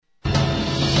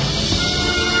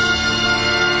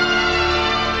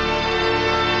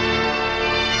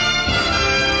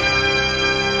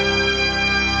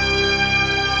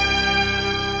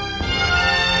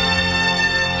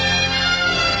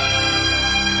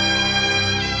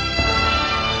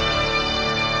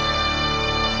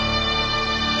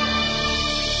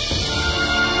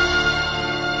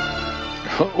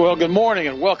Well, good morning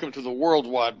and welcome to the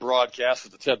worldwide broadcast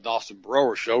of the Ted and Austin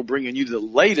Brower Show, bringing you the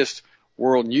latest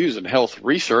world news and health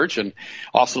research. And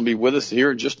Austin will be with us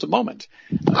here in just a moment.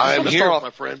 I'm here,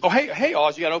 my friend. Oh, hey,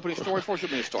 Oz, you got an opening story for us?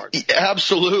 Let me start.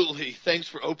 Absolutely. Thanks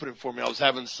for opening for me. I was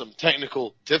having some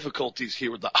technical difficulties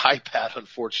here with the iPad,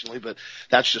 unfortunately, but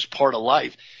that's just part of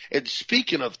life. And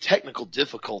speaking of technical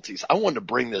difficulties, I wanted to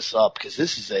bring this up because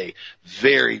this is a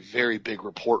very, very big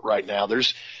report right now.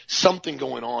 There's something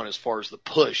going on as far as the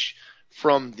push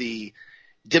from the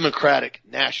Democratic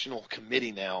National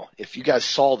Committee now. If you guys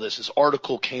saw this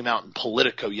article came out in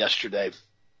Politico yesterday.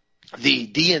 The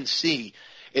DNC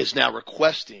is now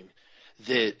requesting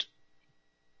that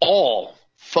all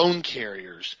phone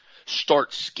carriers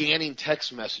start scanning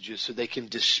text messages so they can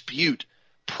dispute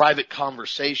private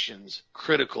conversations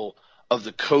critical of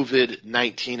the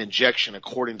COVID-19 injection,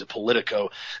 according to Politico.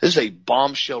 This is a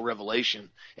bombshell revelation,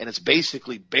 and it's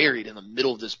basically buried in the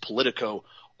middle of this Politico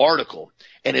article.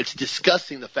 And it's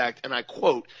discussing the fact, and I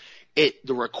quote,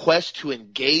 the request to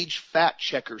engage fact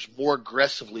checkers more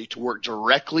aggressively to work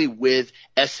directly with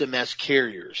SMS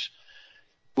carriers,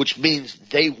 which means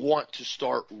they want to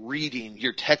start reading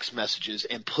your text messages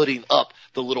and putting up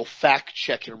the little fact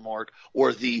checker mark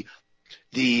or the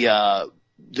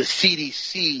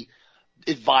CDC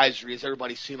advisory, as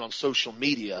everybody's seen on social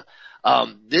media.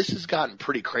 This has gotten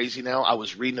pretty crazy now. I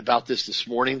was reading about this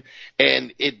morning,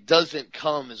 and it doesn't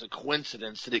come as a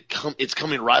coincidence that it's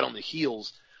coming right on the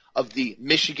heels of the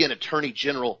Michigan Attorney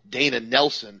General Dana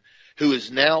Nelson, who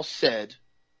has now said,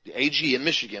 the AG in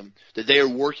Michigan, that they are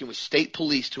working with state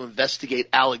police to investigate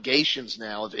allegations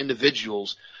now of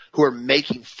individuals who are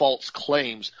making false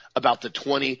claims about the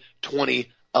 2020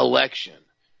 election.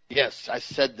 Yes, I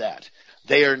said that.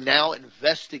 They are now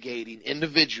investigating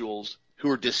individuals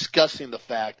who are discussing the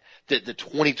fact that the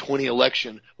 2020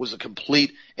 election was a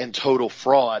complete and total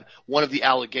fraud. One of the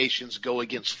allegations go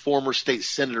against former state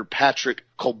senator Patrick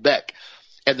Colbeck,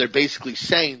 and they're basically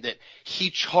saying that he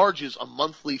charges a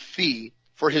monthly fee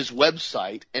for his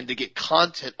website and to get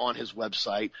content on his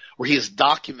website where he has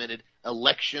documented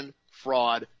election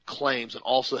fraud claims and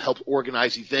also helped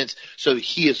organize events. So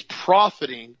he is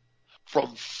profiting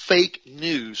from fake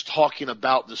news talking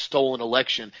about the stolen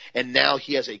election, and now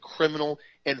he has a criminal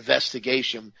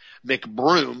investigation.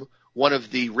 McBroom, one of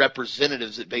the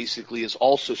representatives that basically is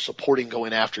also supporting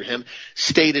going after him,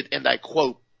 stated, and I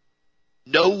quote,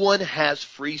 "No one has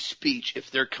free speech if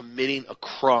they're committing a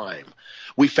crime.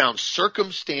 We found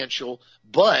circumstantial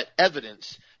but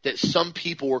evidence that some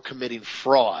people were committing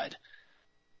fraud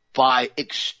by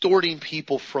extorting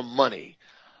people from money."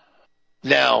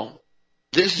 Now,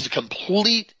 this is a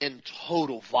complete and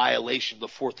total violation of the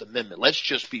Fourth Amendment. Let's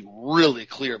just be really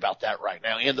clear about that right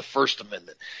now, and the First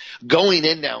Amendment. Going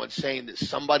in now and saying that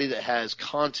somebody that has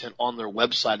content on their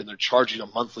website and they're charging a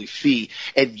monthly fee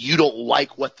and you don't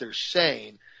like what they're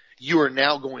saying, you are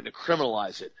now going to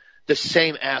criminalize it. The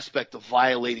same aspect of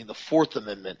violating the Fourth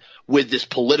Amendment with this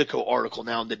Politico article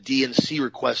now, and the DNC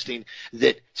requesting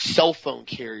that cell phone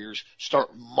carriers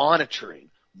start monitoring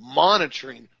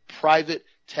private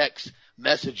text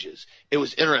messages. It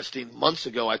was interesting. Months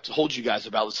ago, I told you guys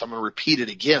about this. I'm going to repeat it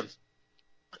again.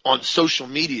 On social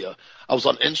media, I was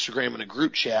on Instagram in a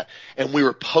group chat, and we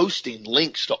were posting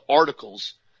links to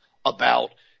articles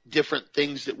about different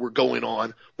things that were going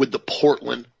on with the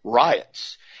Portland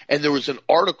riots. And there was an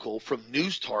article from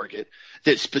News Target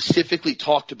that specifically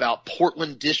talked about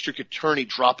Portland District Attorney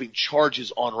dropping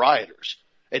charges on rioters.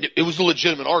 And it was a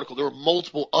legitimate article. There were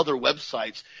multiple other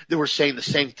websites that were saying the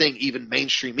same thing, even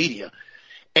mainstream media.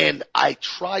 And I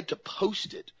tried to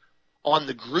post it on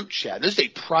the group chat. This is a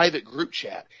private group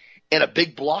chat. And a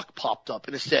big block popped up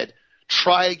and it said,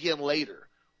 "Try again later.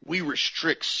 We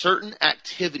restrict certain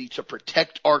activity to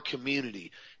protect our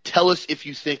community. Tell us if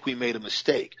you think we made a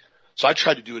mistake." So I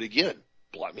tried to do it again.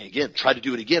 Block me again. Tried to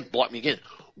do it again. Block me again.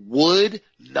 Would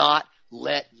not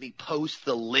let me post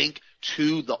the link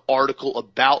to the article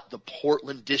about the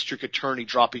Portland District Attorney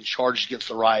dropping charges against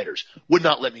the rioters. Would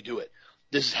not let me do it.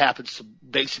 This has happened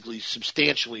basically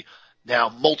substantially now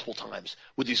multiple times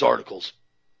with these articles.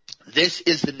 This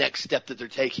is the next step that they're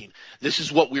taking. This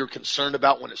is what we were concerned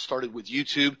about when it started with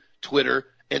YouTube, Twitter,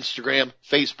 Instagram,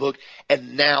 Facebook,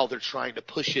 and now they're trying to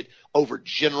push it over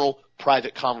general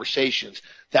private conversations.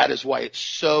 That is why it's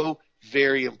so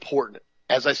very important.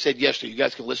 As I said yesterday, you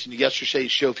guys can listen to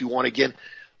yesterday's show if you want again.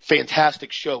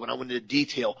 Fantastic show, and I went into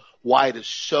detail why it is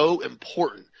so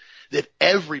important that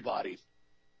everybody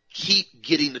keep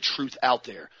getting the truth out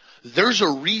there. There's a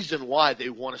reason why they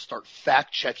want to start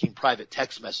fact-checking private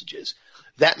text messages.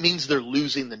 That means they're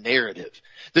losing the narrative.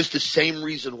 This is the same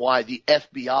reason why the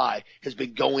FBI has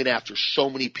been going after so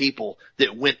many people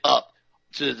that went up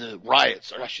to the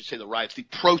riots, or I should say the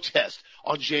protest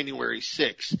on January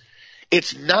 6th.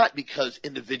 It's not because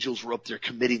individuals were up there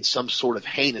committing some sort of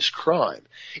heinous crime.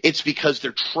 It's because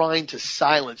they're trying to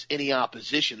silence any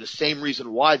opposition. The same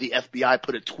reason why the FBI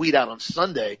put a tweet out on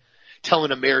Sunday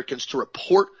telling Americans to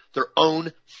report their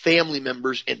own family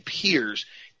members and peers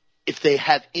if they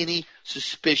have any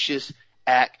suspicious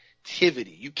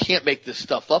activity. You can't make this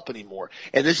stuff up anymore.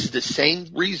 And this is the same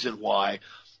reason why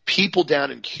people down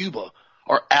in Cuba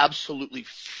are absolutely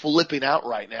flipping out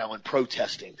right now and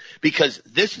protesting, because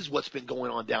this is what's been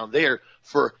going on down there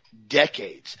for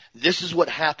decades. This is what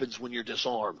happens when you're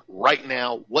disarmed. Right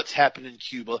now, what's happening in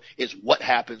Cuba is what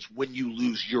happens when you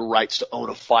lose your rights to own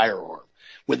a firearm,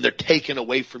 when they're taken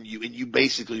away from you and you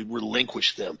basically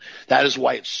relinquish them. That is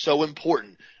why it's so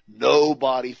important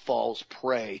nobody falls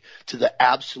prey to the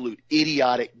absolute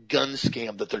idiotic gun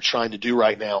scam that they're trying to do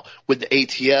right now with the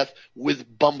ATF, with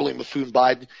bumbling Buffoon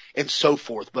Biden, and so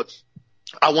forth. But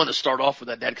I want to start off with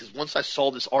that, Dad, because once I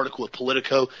saw this article with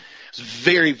Politico, it's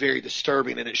very, very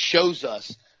disturbing, and it shows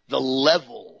us the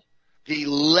level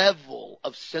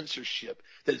of censorship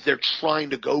that they're trying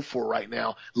to go for right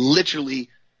now. Literally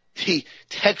the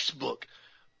textbook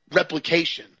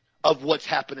replication of what's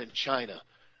happened in China.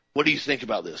 What do you think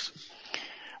about this?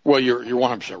 Well, you're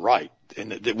 100% right.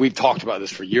 And we've talked about this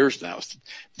for years now.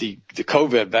 The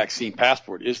COVID vaccine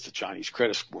passport is the Chinese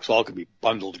credit score. So all can be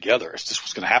bundled together. It's just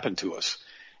what's going to happen to us.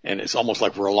 And it's almost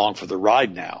like we're along for the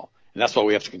ride now. And that's why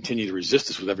we have to continue to resist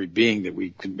this with every being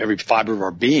that every fiber of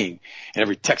our being and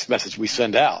every text message we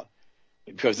send out.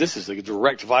 Because this is a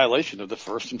direct violation of the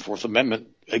First and Fourth Amendment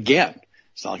again.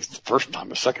 It's not like it's the first time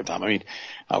or second time. I mean,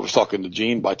 I was talking to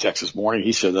Gene by text this morning.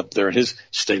 He said up there in his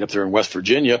state, up there in West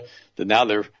Virginia, that now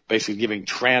they're basically giving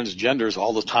transgenders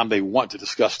all the time they want to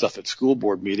discuss stuff at school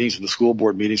board meetings. And the school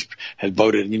board meetings had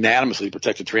voted unanimously to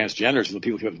protect the transgenders. And the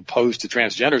people who have opposed to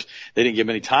transgenders, they didn't give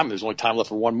them any time. There's only time left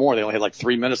for one more. They only had like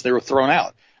 3 minutes. They were thrown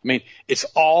out. I mean, it's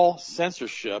all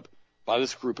censorship by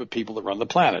this group of people that run the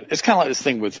planet. It's kind of like this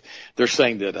thing with, they're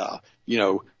saying that,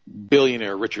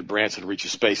 billionaire Richard Branson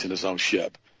reaches space in his own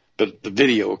ship, but the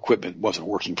video equipment wasn't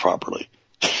working properly.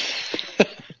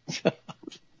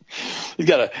 He's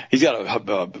got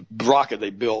a rocket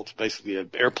they built, basically an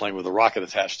airplane with a rocket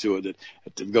attached to it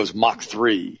that goes Mach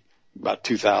 3, about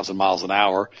 2,000 miles an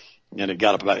hour, and it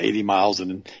got up about 80 miles,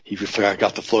 and then he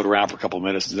got to float around for a couple of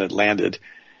minutes, and then it landed.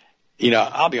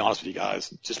 I'll be honest with you guys,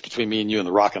 just between me and you and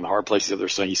the rock and the hard place, the other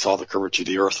saying he saw the curvature of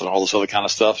the earth and all this other kind of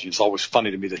stuff. It's always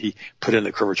funny to me that he put in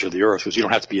the curvature of the earth, because you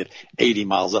don't have to be at 80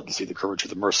 miles up to see the curvature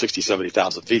of the earth. 60,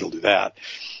 70,000 feet will do that.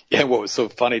 And what was so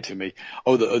funny to me,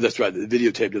 that's right, the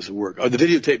videotape doesn't work. The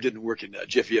videotape didn't work in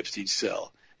Jeffrey Epstein's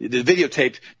cell. The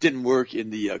videotape didn't work in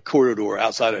the corridor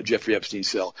outside of Jeffrey Epstein's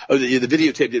cell. The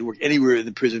videotape didn't work anywhere in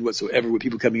the prison whatsoever, with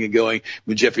people coming and going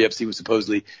when Jeffrey Epstein was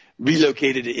supposedly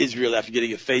relocated to Israel after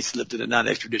getting a facelift in a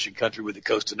non-extradition country with the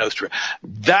Costa Nostra.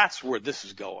 That's where this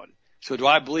is going. So do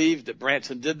I believe that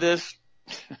Branson did this?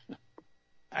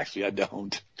 Actually, I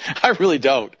don't. I really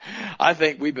don't. I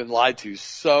think we've been lied to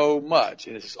so much,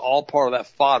 and it's all part of that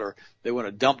fodder they want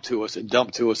to dump to us and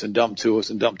dump to us and dump to us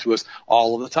and dump to us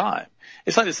all of the time.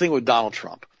 It's like this thing with Donald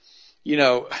Trump.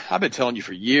 I've been telling you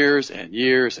for years and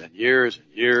years and years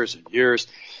and years and years,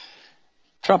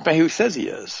 Trump ain't who he says he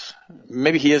is.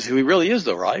 Maybe he is who he really is,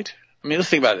 though, right? I mean, let's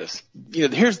think about this.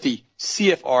 Here's the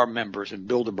CFR members and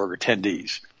Bilderberg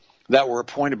attendees that were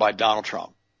appointed by Donald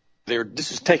Trump.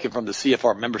 This is taken from the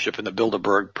CFR membership in the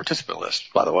Bilderberg participant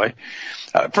list, by the way.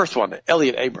 First one,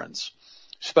 Elliot Abrams,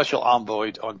 Special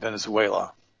Envoy on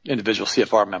Venezuela, individual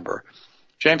CFR member.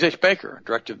 James H. Baker,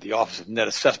 Director of the Office of Net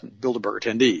Assessment, Bilderberg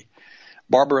attendee.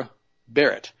 Barbara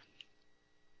Barrett,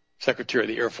 Secretary of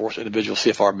the Air Force, individual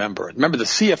CFR member. Remember, the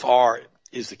CFR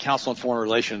is the Council on Foreign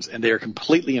Relations, and they are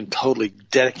completely and totally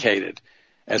dedicated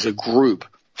as a group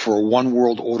for a one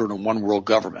world order and a one world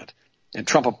government. And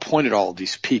Trump appointed all of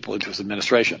these people into his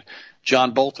administration.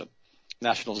 John Bolton,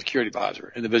 National Security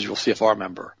Advisor, individual CFR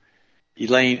member.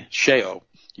 Elaine Chao,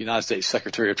 United States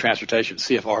Secretary of Transportation,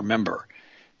 CFR member.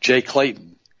 Jay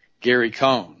Clayton, Gary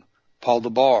Cohn, Paul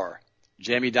DeBar,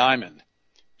 Jamie Dimon,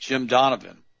 Jim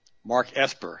Donovan, Mark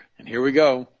Esper, and here we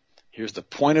go. Here's the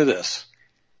point of this.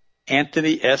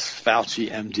 Anthony S. Fauci,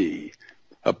 MD,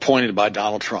 appointed by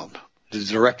Donald Trump, the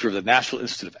Director of the National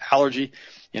Institute of Allergy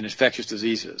and Infectious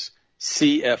Diseases,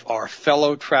 CFR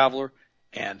Fellow Traveler,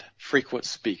 and Frequent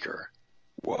Speaker.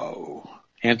 Whoa.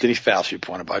 Anthony Fauci,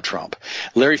 appointed by Trump.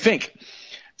 Larry Fink,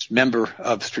 member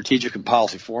of Strategic and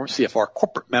Policy Forum, CFR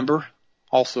corporate member,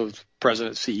 also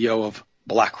president, CEO of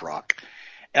BlackRock.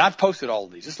 And I've posted all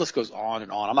of these. This list goes on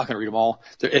and on. I'm not going to read them all.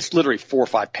 It's literally 4 or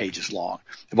 5 pages long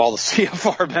of all the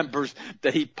CFR members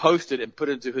that he posted and put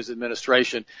into his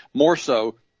administration, more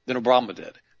so than Obama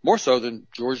did, more so than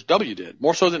George W. did,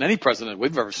 more so than any president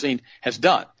we've ever seen has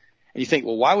done. And you think,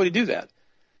 well, why would he do that?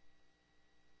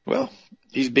 Well,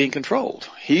 he's being controlled.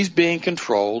 He's being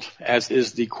controlled, as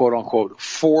is the quote-unquote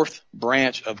fourth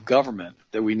branch of government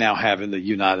that we now have in the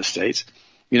United States.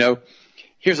 You know,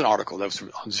 here's an article that was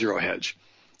on Zero Hedge.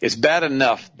 It's bad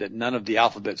enough that none of the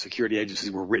alphabet security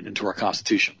agencies were written into our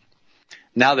Constitution.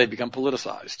 Now they've become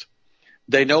politicized.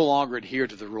 They no longer adhere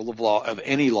to the rule of law, of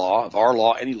our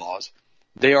law, any laws.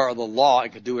 They are the law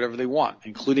and can do whatever they want,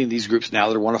 including these groups now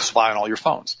that want to spy on all your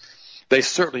phones. They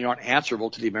certainly aren't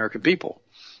answerable to the American people.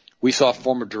 We saw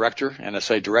former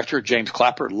NSA Director James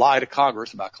Clapper lie to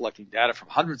Congress about collecting data from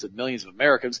hundreds of millions of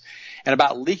Americans and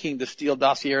about leaking the Steele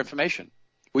dossier information.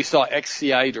 We saw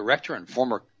ex-CIA Director and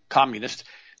former communist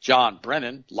John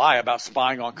Brennan lie about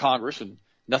spying on Congress, and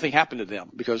nothing happened to them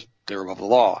because they're above the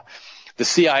law. The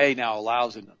CIA now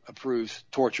allows and approves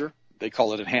torture. They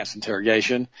call it enhanced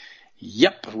interrogation.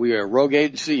 Yep, we are a rogue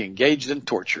agency engaged in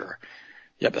torture.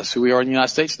 Yep, that's who we are in the United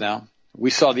States now. We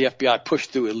saw the FBI push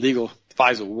through illegal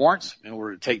FISA warrants in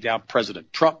order to take down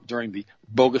President Trump during the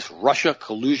bogus Russia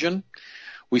collusion.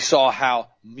 We saw how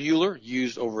Mueller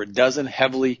used over a dozen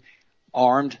heavily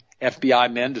armed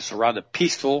FBI men to surround a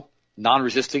peaceful,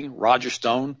 non-resisting Roger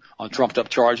Stone on trumped-up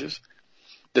charges.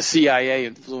 The CIA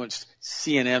influenced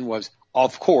CNN was,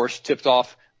 of course, tipped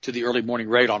off to the early morning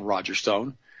raid on Roger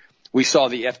Stone. We saw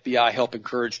the FBI help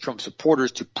encourage Trump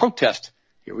supporters to protest,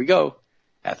 here we go,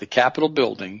 at the Capitol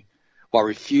building while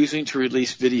refusing to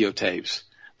release videotapes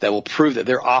that will prove that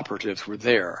their operatives were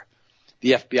there.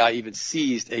 The FBI even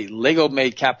seized a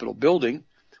Lego-made Capitol building,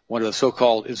 one of the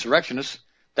so-called insurrectionists,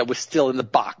 that was still in the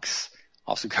box.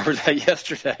 Also covered that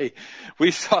yesterday.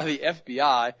 We saw the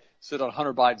FBI sit on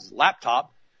Hunter Biden's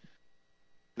laptop.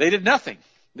 They did nothing.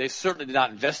 They certainly did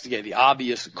not investigate the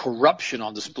obvious corruption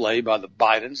on display by the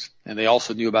Bidens, and they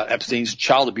also knew about Epstein's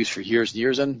child abuse for years and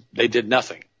years, and they did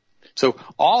nothing. So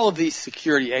all of these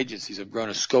security agencies have grown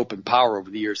in scope and power over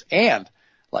the years, and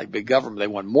like big government, they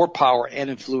want more power and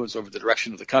influence over the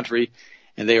direction of the country,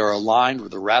 and they are aligned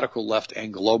with the radical left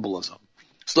and globalism.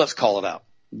 So let's call it out.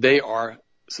 They are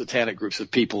satanic groups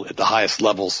of people at the highest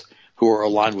levels who are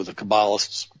aligned with the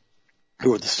Kabbalists,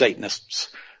 who are the Satanists,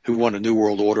 who want a new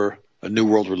world order, a new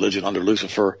world religion under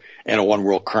Lucifer, and a one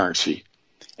world currency.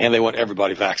 And they want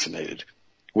everybody vaccinated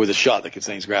with a shot that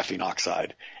contains graphene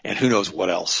oxide and who knows what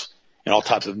else, and all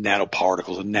types of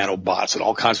nanoparticles and nanobots and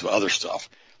all kinds of other stuff.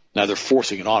 Now they're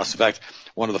forcing it on us. In fact,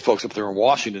 one of the folks up there in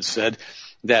Washington said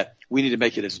that we need to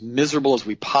make it as miserable as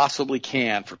we possibly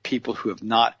can for people who have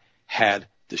not had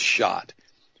the shot.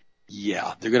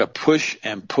 Yeah, they're going to push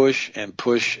and push and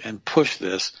push and push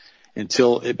this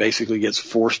until it basically gets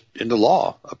forced into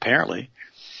law, apparently.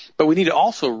 But we need to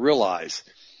also realize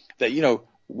that, you know,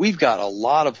 we've got a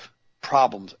lot of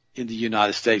problems in the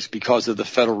United States because of the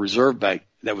Federal Reserve Bank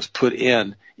that was put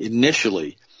in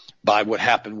initially by what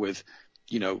happened with,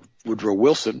 you know, Woodrow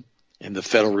Wilson and the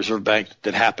Federal Reserve Bank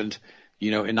that happened,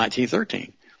 you know, in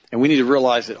 1913. And we need to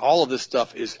realize that all of this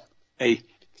stuff is a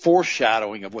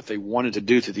foreshadowing of what they wanted to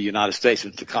do to the United States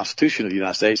and to the Constitution of the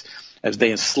United States as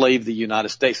they enslaved the United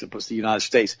States and puts the United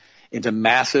States into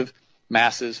massive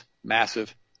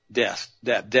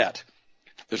debt.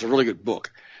 There's a really good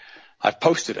book. I've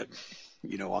posted it,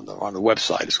 you know, on the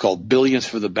website. It's called Billions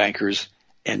for the Bankers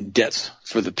and Debts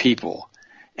for the People.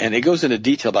 And it goes into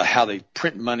detail about how they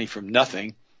print money from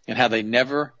nothing and how they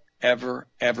never, ever,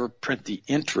 ever print the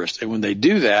interest. And when they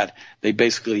do that, they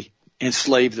basically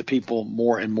enslave the people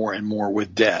more and more and more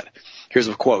with debt. Here's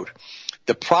a quote.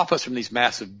 The profits from these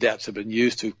massive debts have been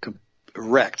used to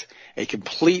erect a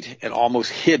complete and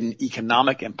almost hidden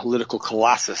economic and political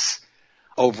colossus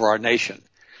over our nation.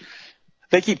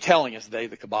 They keep telling us, the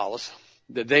Kabbalists,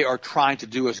 that they are trying to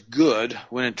do us good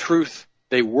when in truth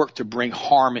they work to bring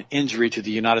harm and injury to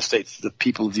the United States, to the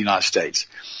people of the United States.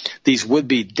 These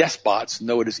would-be despots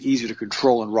know it is easier to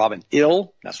control and rob an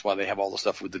ill. That's why they have all the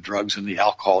stuff with the drugs and the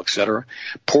alcohol, etc.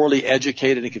 Poorly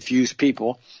educated and confused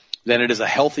people than it is a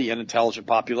healthy and intelligent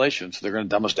population. So they're going to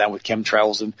dumb us down with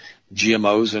chemtrails and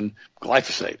GMOs and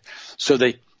glyphosate. So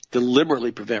they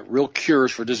deliberately prevent real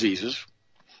cures for diseases.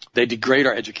 They degrade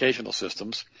our educational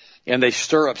systems, and they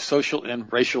stir up social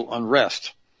and racial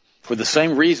unrest. For the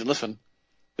same reason, listen,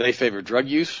 they favor drug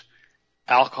use,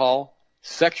 alcohol,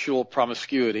 sexual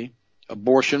promiscuity,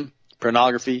 abortion,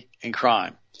 pornography, and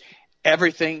crime.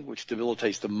 Everything which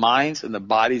debilitates the minds and the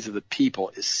bodies of the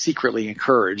people is secretly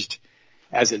encouraged,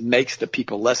 as it makes the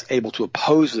people less able to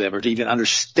oppose them or to even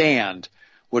understand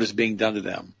what is being done to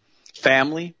them.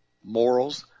 Family,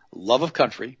 morals, love of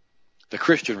country, the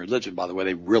Christian religion, by the way,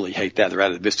 they really hate that. They're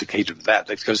atavistic hatred of that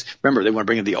because, remember, they want to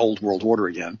bring in the old world order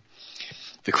again.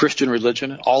 The Christian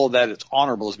religion, all of that that's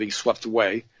honorable is being swept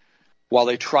away while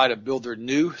they try to build their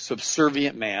new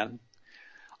subservient man.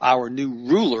 Our new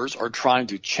rulers are trying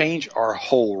to change our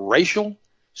whole racial,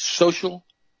 social,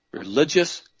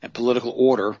 religious, and political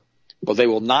order, but they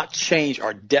will not change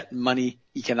our debt money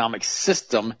economic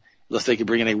system unless they can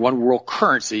bring in a one world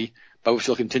currency by which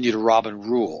they'll continue to rob and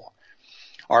rule.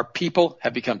 Our people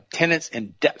have become tenants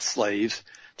and debt slaves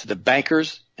to the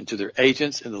bankers and to their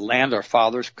agents in the land our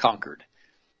fathers conquered.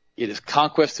 It is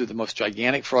conquest through the most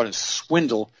gigantic fraud and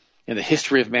swindle in the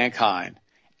history of mankind.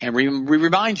 And we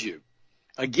remind you,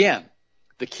 again,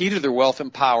 the key to their wealth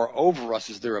and power over us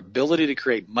is their ability to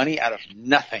create money out of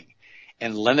nothing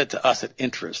and lend it to us at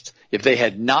interest. If they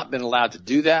had not been allowed to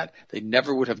do that, they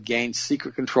never would have gained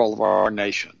secret control of our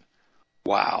nation.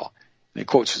 Wow. And it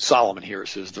quotes Solomon here. It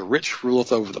says, the rich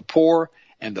ruleth over the poor,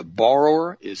 and the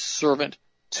borrower is servant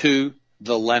to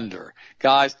the lender.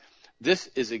 Guys, this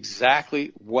is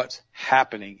exactly what's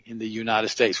happening in the United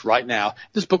States right now.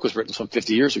 This book was written some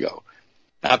 50 years ago.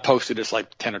 I posted it. It's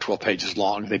like 10 or 12 pages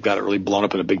long. They've got it really blown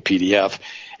up in a big PDF,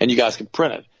 and you guys can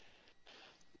print it.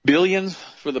 Billions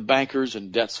for the bankers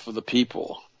and debts for the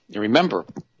people. And remember,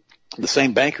 the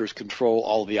same bankers control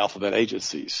all of the alphabet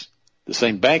agencies. The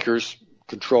same bankers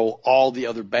control all the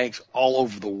other banks all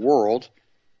over the world.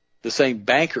 The same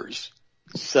bankers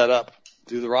set up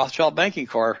through the Rothschild banking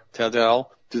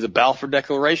cartel, through the Balfour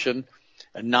Declaration,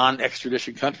 a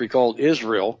non-extradition country called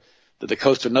Israel that the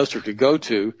Costa Nostra could go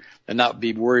to and not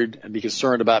be worried and be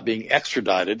concerned about being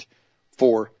extradited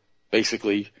for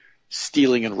basically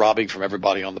stealing and robbing from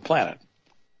everybody on the planet.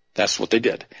 That's what they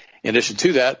did. In addition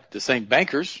to that, the same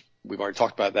bankers, we've already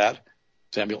talked about that,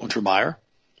 Samuel Untermyer,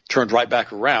 turned right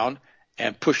back around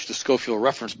and pushed the Scofield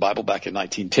Reference Bible back in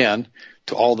 1910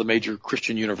 to all the major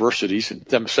Christian universities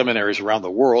and seminaries around the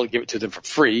world, give it to them for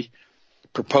free,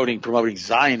 promoting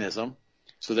Zionism,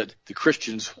 so that the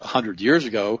Christians 100 years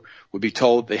ago would be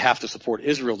told they have to support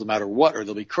Israel no matter what or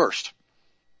they'll be cursed.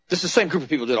 This is the same group of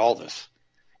people who did all this.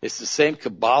 It's the same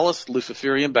Kabbalist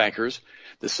Luciferian bankers,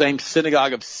 the same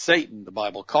synagogue of Satan, the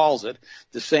Bible calls it,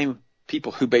 the same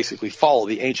people who basically follow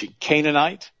the ancient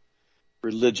Canaanite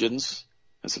religions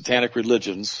and satanic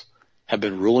religions have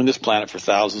been ruling this planet for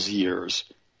thousands of years,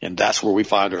 and that's where we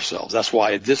find ourselves. That's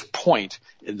why at this point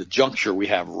in the juncture we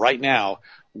have right now,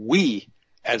 we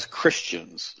as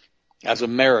Christians, as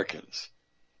Americans,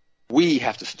 we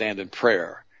have to stand in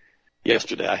prayer.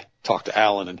 Yesterday I talked to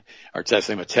Alan or sent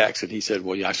him a text, and he said,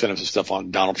 well, yeah, I sent him some stuff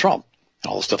on Donald Trump,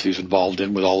 all the stuff he was involved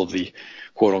in with all of the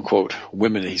quote-unquote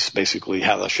women he's basically,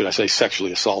 should I say,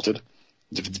 sexually assaulted,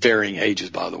 varying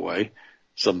ages, by the way,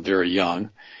 some very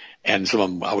young, and some of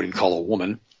them I wouldn't call a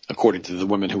woman, according to the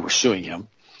women who were suing him.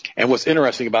 And what's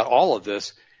interesting about all of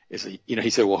this is, he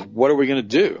said, well, what are we going to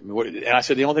do? And I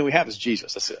said, the only thing we have is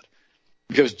Jesus. That's it.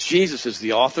 Because Jesus is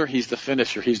the author, he's the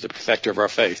finisher, he's the perfecter of our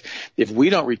faith. If we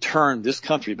don't return this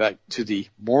country back to the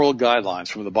moral guidelines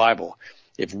from the Bible,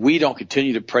 if we don't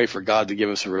continue to pray for God to give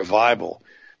us a revival,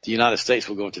 the United States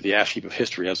will go into the ash heap of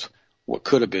history as what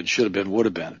could have been, should have been, would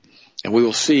have been. And we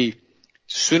will see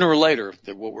sooner or later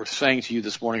that what we're saying to you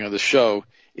this morning on the show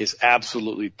is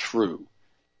absolutely true,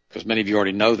 because many of you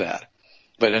already know that.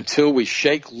 But until we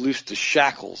shake loose the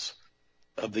shackles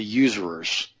of the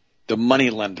usurers, the money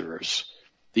lenders,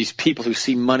 these people who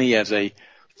see money as a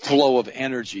flow of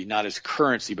energy, not as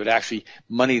currency, but actually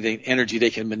money, the energy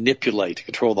they can manipulate to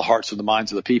control the hearts and the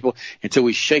minds of the people, until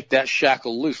we shake that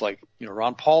shackle loose, like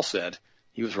Ron Paul said,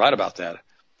 he was right about that.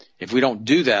 If we don't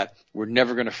do that, we're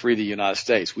never going to free the United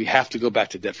States. We have to go back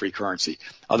to debt-free currency.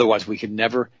 Otherwise, we can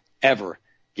never, ever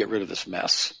get rid of this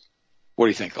mess. What do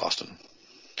you think, Austin?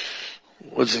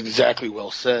 Well, it's exactly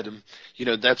well said. And,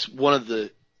 that's one of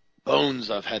the bones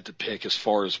I've had to pick as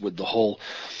far as with the whole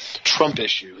Trump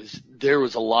issue. Is there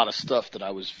was a lot of stuff that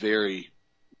I was very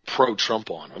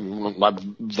pro-Trump on. I mean, I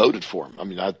voted for him. I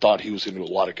mean, I thought he was going to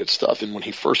do a lot of good stuff. And when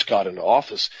he first got into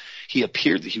office, he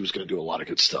appeared that he was going to do a lot of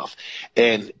good stuff.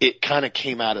 And it kind of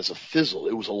came out as a fizzle.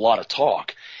 It was a lot of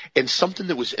talk. And something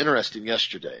that was interesting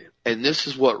yesterday, and this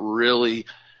is what really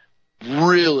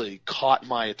caught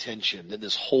my attention in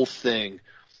this whole thing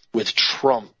with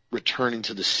Trump returning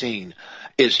to the scene,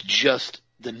 is just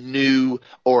the new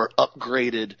or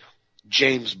upgraded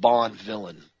James Bond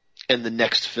villain in the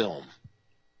next film.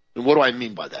 And what do I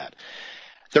mean by that?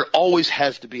 There always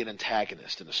has to be an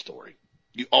antagonist in a story.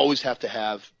 You always have to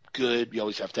have good. You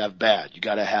always have to have bad. You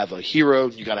got to have a hero.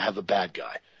 You got to have a bad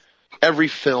guy. Every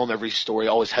film, every story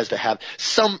always has to have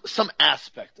some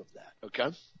aspect of that.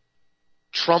 Okay.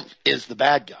 Trump is the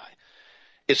bad guy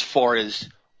as far as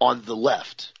on the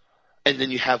left. And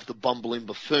then you have the bumbling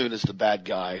buffoon as the bad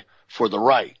guy for the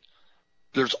right.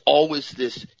 There's always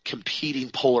this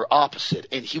competing polar opposite.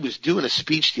 And he was doing a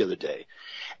speech the other day,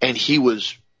 and he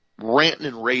was ranting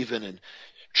and raving and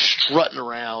strutting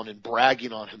around and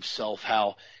bragging on himself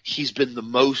how he's been the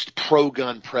most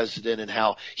pro-gun president and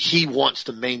how he wants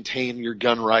to maintain your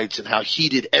gun rights and how he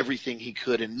did everything he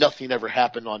could and nothing ever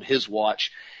happened on his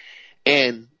watch.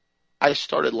 And I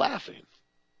started laughing.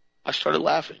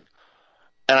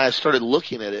 And I started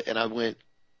looking at it, and I went,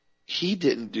 he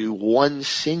didn't do one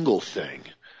single thing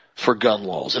for gun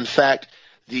laws. In fact,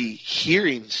 the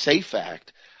Hearing Safe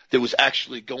Act that was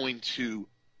actually going to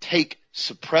take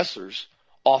suppressors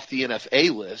off the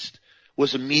NFA list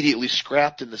was immediately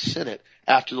scrapped in the Senate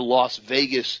after the Las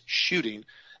Vegas shooting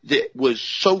that was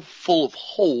so full of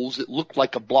holes it looked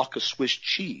like a block of Swiss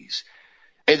cheese.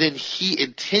 And then he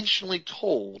intentionally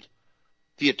told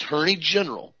the Attorney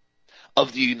General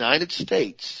of the United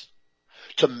States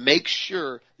to make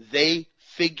sure they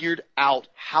figured out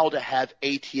how to have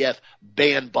ATF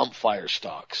ban bump fire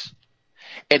stocks.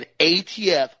 And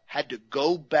ATF had to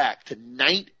go back to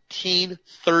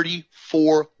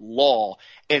 1934 law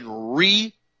and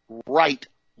rewrite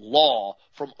law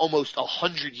from almost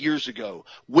 100 years ago,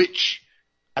 which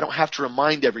I don't have to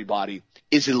remind everybody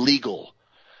is illegal.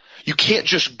 You can't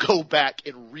just go back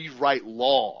and rewrite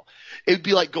law. It would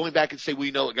be like going back and say, well,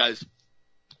 you know what, guys,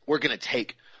 we're going to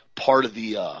take part of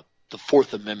the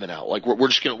Fourth Amendment out. Like we're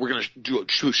going to do a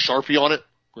Sharpie on it.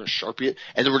 We're going to Sharpie it,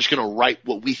 and then we're just going to write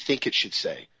what we think it should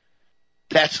say.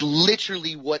 That's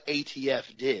literally what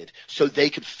ATF did, so they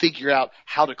could figure out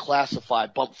how to classify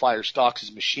bump fire stocks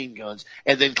as machine guns,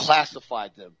 and then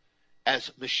classified them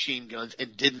as machine guns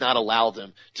and did not allow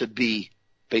them to be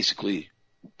basically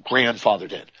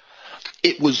grandfathered in.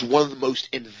 It was one of the most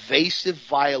invasive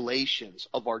violations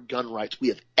of our gun rights we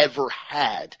have ever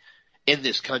had in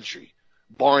this country,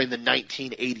 barring the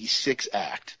 1986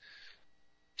 Act.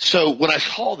 So when I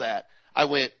saw that, I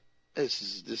went,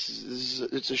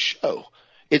 it's a show.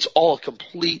 It's all a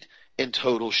complete and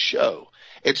total show.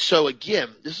 And so again,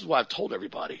 this is why I've told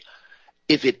everybody,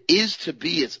 if it is to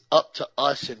be, it's up to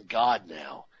us and God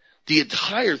now. The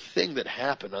entire thing that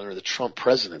happened under the Trump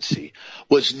presidency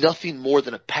was nothing more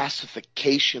than a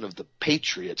pacification of the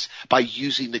patriots by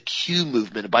using the Q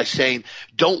movement, by saying,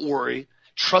 don't worry,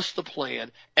 trust the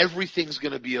plan, everything's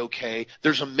going to be okay.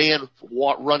 There's a man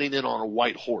running in on a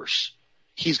white horse.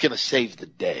 He's going to save the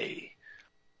day.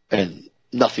 And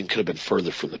nothing could have been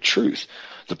further from the truth.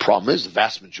 The problem is the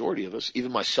vast majority of us,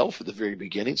 even myself at the very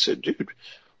beginning, said, dude,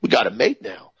 we got it made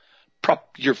now.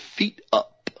 Prop your feet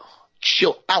up.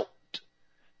 Chill out.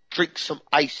 Drink some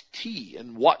iced tea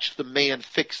and watch the man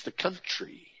fix the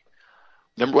country.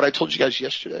 Remember what I told you guys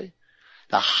yesterday?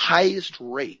 The highest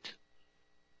rate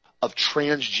of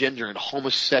transgender and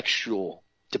homosexual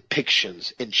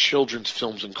depictions in children's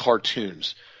films and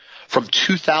cartoons from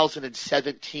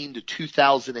 2017 to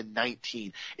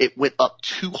 2019, it went up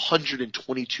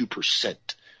 222%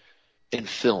 in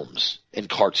films and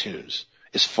cartoons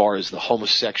as far as the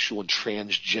homosexual and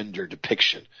transgender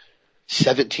depiction.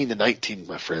 17 to 19,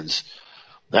 my friends.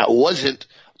 That wasn't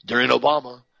during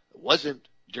Obama. It wasn't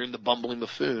during the bumbling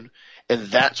buffoon. And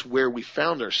that's where we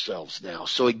found ourselves now.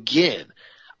 So again,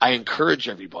 I encourage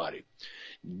everybody,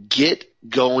 get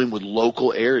going with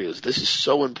local areas. This is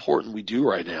so important we do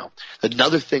right now.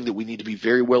 Another thing that we need to be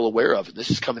very well aware of, and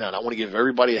this is coming out, I want to give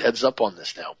everybody a heads up on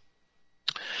this now.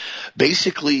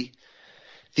 Basically,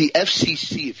 the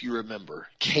FCC, if you remember,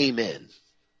 came in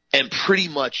and pretty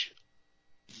much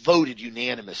voted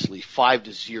unanimously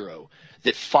 5-0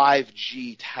 that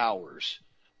 5G towers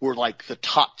were like the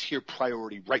top tier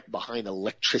priority right behind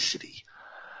electricity.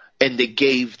 And they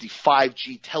gave the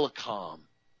 5G telecom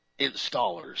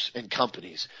installers and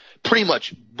companies pretty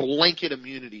much blanket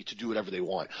immunity to do whatever they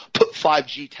want. Put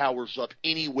 5G towers up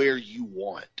anywhere you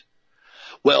want.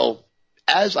 Well,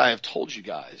 as I have told you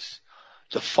guys,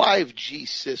 the 5G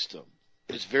system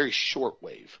is very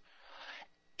shortwave.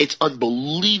 It's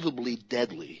unbelievably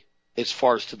deadly as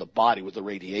far as to the body with the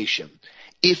radiation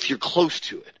if you're close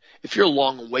to it. If you're a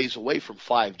long ways away from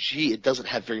 5G, it doesn't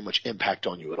have very much impact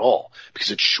on you at all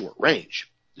because it's short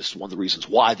range. This is one of the reasons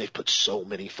why they've put so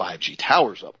many 5G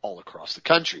towers up all across the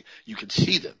country. You can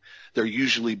see them. They're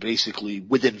usually basically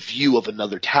within view of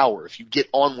another tower. If you get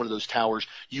on one of those towers,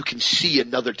 you can see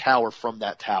another tower from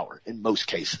that tower in most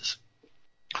cases.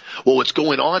 Well, what's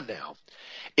going on now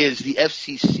is the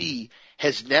FCC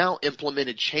has now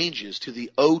implemented changes to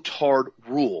the OTARD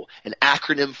rule, an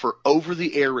acronym for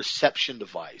over-the-air reception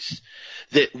device,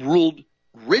 that ruled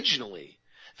originally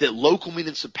that local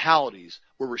municipalities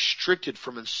were restricted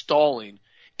from installing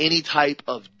any type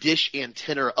of dish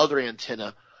antenna or other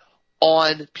antenna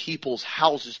on people's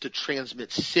houses to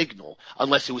transmit signal,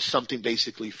 unless it was something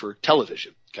basically for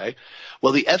television. Okay.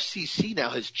 Well, the FCC now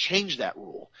has changed that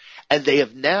rule, and they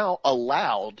have now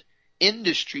allowed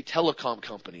industry telecom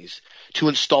companies to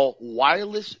install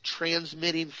wireless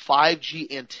transmitting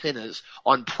 5G antennas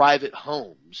on private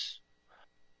homes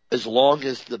as long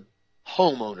as the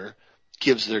homeowner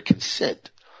gives their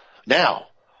consent. Now,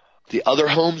 the other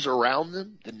homes around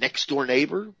them, the next door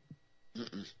neighbor,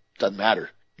 doesn't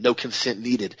matter. No consent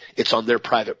needed. It's on their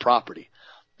private property.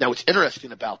 Now, what's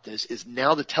interesting about this is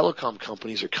now the telecom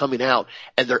companies are coming out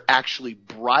and they're actually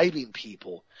bribing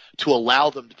people to allow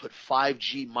them to put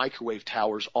 5G microwave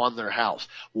towers on their house.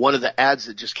 One of the ads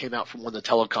that just came out from one of the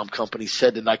telecom companies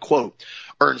said, and I quote,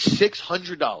 "Earn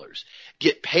 $600,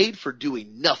 get paid for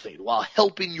doing nothing while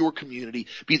helping your community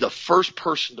be the first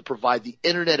person to provide the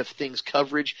Internet of Things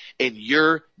coverage in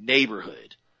your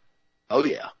neighborhood." Oh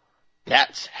yeah.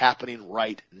 That's happening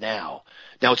right now.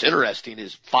 Now, what's interesting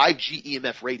is 5G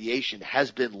EMF radiation has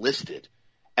been listed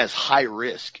as high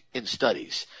risk in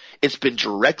studies. It's been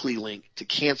directly linked to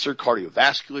cancer,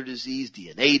 cardiovascular disease,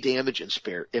 DNA damage, and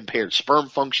impaired sperm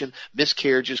function,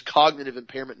 miscarriages, cognitive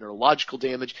impairment, neurological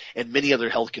damage, and many other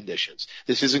health conditions.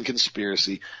 This isn't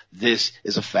conspiracy. This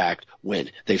is a fact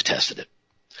when they've tested it.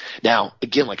 Now,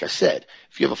 again, like I said,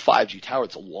 if you have a 5G tower,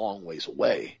 it's a long ways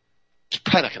away. It's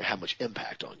probably not going to have much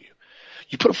impact on you.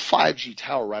 You put a 5G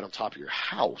tower right on top of your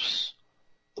house.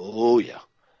 Oh yeah.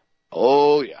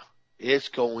 Oh yeah. It's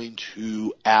going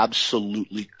to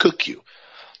absolutely cook you.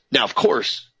 Now, of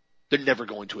course, they're never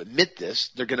going to admit this.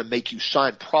 They're going to make you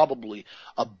sign probably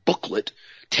a booklet,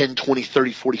 10, 20,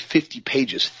 30, 40, 50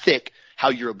 pages thick, how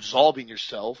you're absolving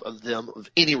yourself of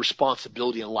any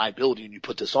responsibility and liability, and you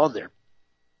put this on there.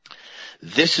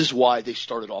 This is why they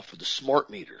started off with the smart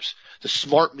meters. The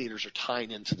smart meters are tying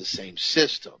into the same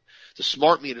system. The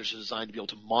smart meters are designed to be able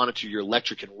to monitor your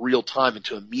electric in real time and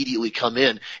to immediately come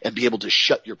in and be able to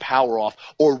shut your power off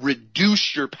or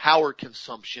reduce your power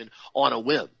consumption on a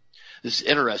whim. This is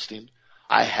interesting.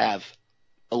 I have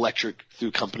electric through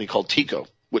a company called Tico,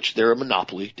 which they're a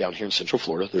monopoly down here in Central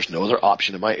Florida. There's no other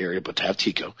option in my area but to have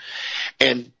Tico.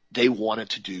 And they wanted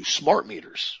to do smart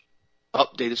meters.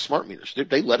 Updated smart meters.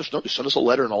 They let us know. They sent us a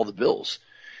letter and all the bills.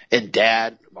 And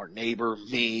Dad, our neighbor,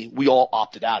 me, we all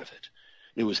opted out of it.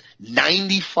 It was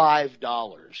 $95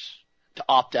 to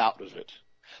opt out of it,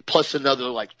 plus another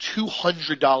like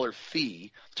 $200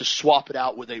 fee to swap it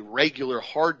out with a regular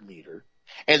hard meter.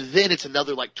 And then it's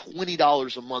another like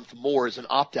 $20 a month more as an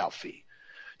opt-out fee.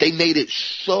 They made it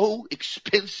so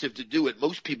expensive to do it,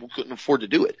 most people couldn't afford to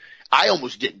do it. I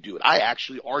almost didn't do it. I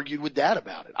actually argued with Dad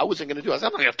about it. I wasn't going to do it. I said,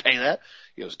 I'm not going to pay that.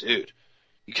 He goes, dude,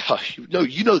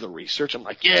 you know the research. I'm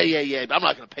like, yeah, but I'm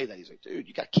not going to pay that. He's like, dude,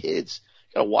 you got kids.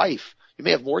 You got a wife. You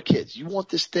may have more kids. You want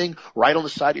this thing right on the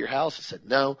side of your house? I said,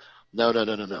 no.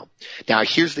 Now,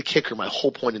 here's the kicker. My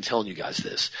whole point in telling you guys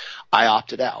this. I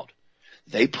opted out.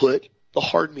 They put the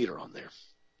hard meter on there.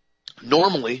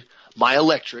 Normally, my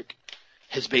electric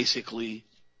has basically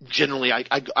generally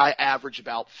I average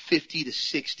about 50 to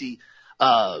 60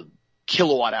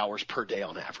 kilowatt hours per day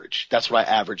on average. That's what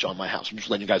I average on my house. I'm just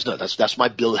letting you guys know. That's my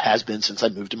bill has been since I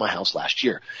moved to my house last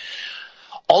year.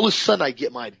 All of a sudden I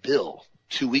get my bill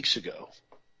 2 weeks ago,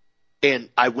 and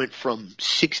I went from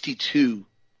 62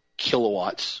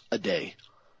 kilowatts a day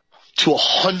to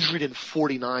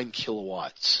 149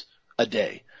 kilowatts a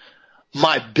day.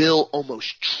 My bill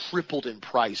almost tripled in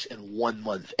price in 1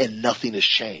 month, and nothing has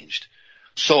changed.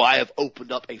 So I have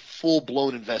opened up a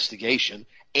full-blown investigation,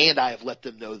 and I have let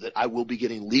them know that I will be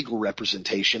getting legal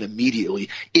representation immediately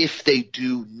if they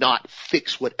do not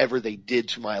fix whatever they did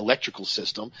to my electrical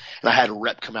system. And I had a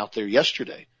rep come out there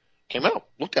yesterday. Came out,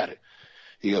 looked at it.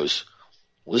 He goes,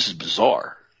 well, this is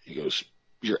bizarre. He goes,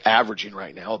 you're averaging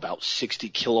right now about 60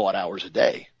 kilowatt hours a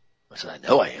day. I said, I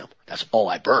know I am. That's all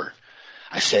I burn.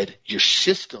 I said, your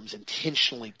system's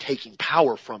intentionally taking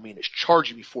power from me and it's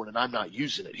charging me for it, and I'm not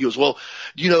using it. He goes, well,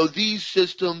 these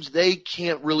systems, they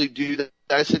can't really do that.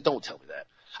 I said, don't tell me that.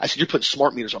 I said, you're putting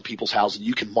smart meters on people's houses and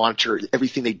you can monitor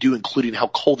everything they do, including how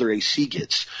cold their AC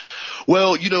gets.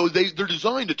 Well, they're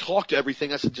designed to talk to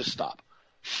everything. I said, just stop.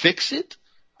 Fix it,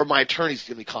 my attorney's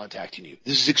going to be contacting you.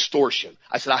 This is extortion.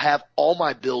 I said, I have all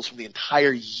my bills from the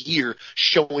entire year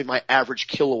showing my average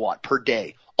kilowatt per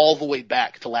day all the way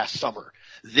back to last summer.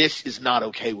 This is not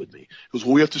okay with me. He goes,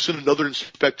 well, we have to send another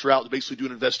inspector out to basically do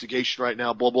an investigation right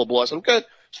now, blah, blah, blah. I said, okay,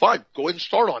 it's fine. Go ahead and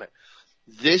start on it.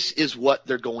 This is what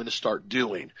they're going to start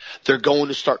doing. They're going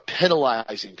to start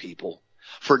penalizing people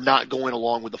for not going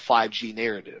along with the 5G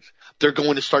narrative. They're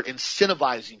going to start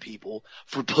incentivizing people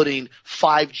for putting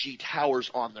 5G towers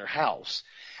on their house.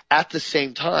 At the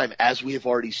same time, as we have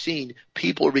already seen,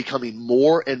 people are becoming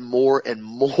more and more and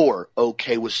more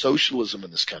okay with socialism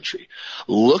in this country.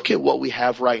 Look at what we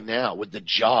have right now with the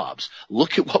jobs.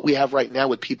 Look at what we have right now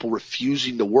with people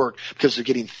refusing to work because they're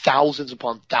getting thousands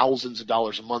upon thousands of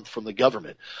dollars a month from the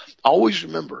government. Always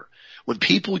remember, when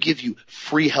people give you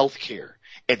free health care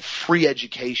and free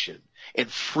education and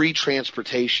free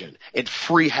transportation and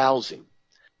free housing,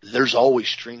 there's always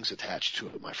strings attached to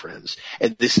it, my friends.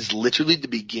 And this is literally the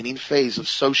beginning phase of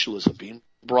socialism being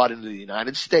brought into the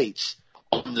United States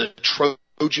on the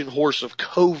Trojan horse of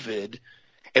COVID.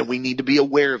 And we need to be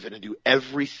aware of it and do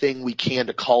everything we can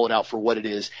to call it out for what it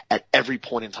is at every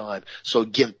point in time. So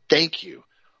again, thank you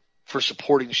for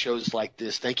supporting shows like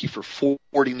this. Thank you for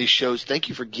forwarding these shows. Thank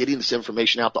you for getting this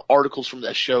information out. The articles from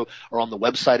that show are on the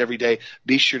website every day.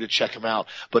 Be sure to check them out.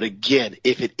 But again,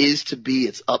 if it is to be,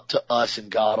 it's up to us and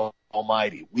God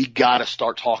Almighty. We got to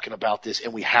start talking about this,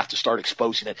 and we have to start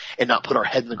exposing it and not put our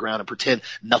head in the ground and pretend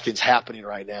nothing's happening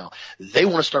right now. They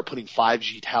want to start putting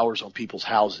 5G towers on people's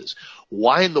houses.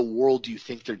 Why in the world do you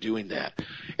think they're doing that?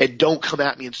 And don't come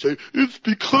at me and say, it's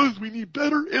because we need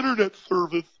better internet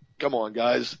service. Come on,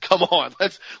 guys. Come on.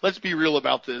 Let's be real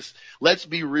about this. Let's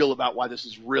be real about why this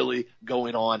is really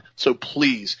going on. So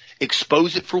please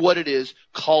expose it for what it is.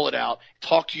 Call it out.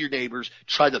 Talk to your neighbors.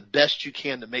 Try the best you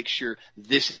can to make sure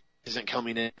this isn't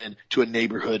coming in to a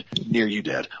neighborhood near you,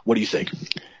 Dad. What do you think?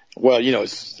 Well,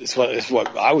 it's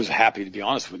what I was happy, to be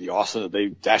honest with you, Austin, that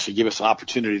they actually give us an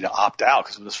opportunity to opt out.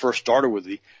 Because when this first started with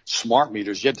the smart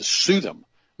meters, you had to sue them.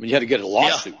 I mean, you had to get a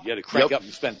lawsuit. You had to crank up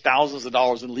and spend thousands of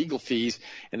dollars in legal fees.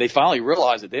 And they finally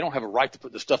realized that they don't have a right to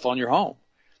put this stuff on your home.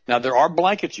 Now, there are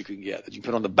blankets you can get that you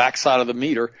put on the backside of the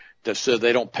meter that says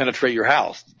they don't penetrate your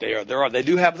house. They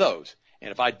do have those. And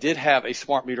if I did have a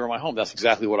smart meter in my home, that's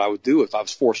exactly what I would do if I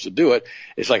was forced to do it.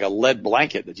 It's like a lead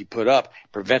blanket that you put up,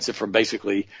 prevents it from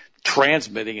basically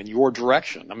transmitting in your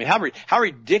direction. I mean, how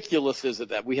ridiculous is it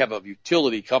that we have a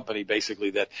utility company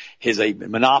basically that is a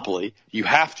monopoly? You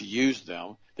have to use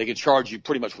them. They can charge you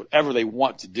pretty much whatever they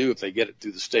want to do if they get it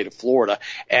through the state of Florida.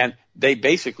 And they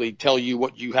basically tell you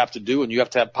what you have to do, and you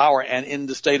have to have power. And in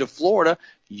the state of Florida,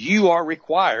 you are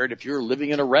required, if you're living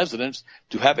in a residence,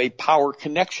 to have a power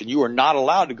connection. You are not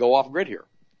allowed to go off grid here.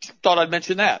 Thought I'd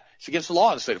mention that. It's against the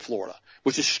law in the state of Florida,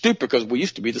 which is stupid because we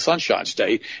used to be the Sunshine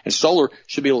State, and solar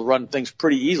should be able to run things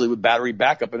pretty easily with battery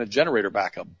backup and a generator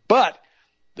backup. But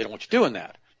they don't want you doing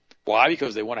that. Why?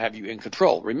 Because they want to have you in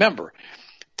control. Remember,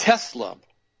 Tesla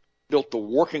built the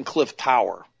Wardenclyffe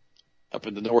Tower up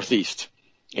in the Northeast,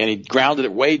 and he grounded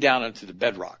it way down into the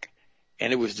bedrock.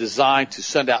 And it was designed to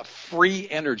send out free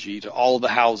energy to all of the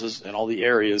houses and all the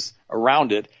areas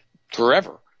around it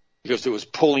forever, because it was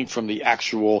pulling from the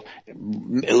actual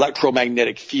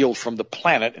electromagnetic field from the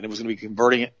planet, and it was going to be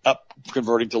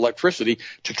converting to electricity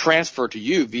to transfer to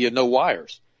you via no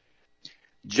wires.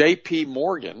 J.P.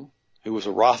 Morgan, who was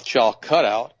a Rothschild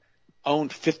cutout,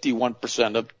 owned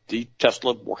 51% of the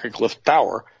Tesla Wardenclyffe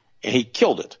Tower, and he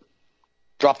killed it.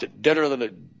 Dropped it deader than a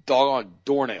doggone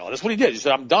doornail. That's what he did. He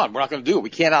said, I'm done. We're not going to do it. We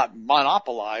cannot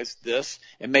monopolize this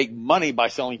and make money by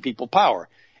selling people power.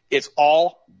 It's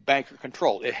all banker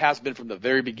controlled. It has been from the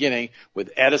very beginning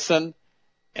with Edison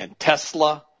and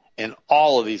Tesla and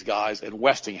all of these guys and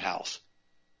Westinghouse.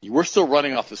 We're still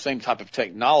running off the same type of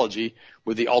technology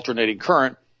with the alternating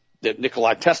current that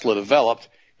Nikola Tesla developed,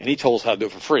 and he told us how to do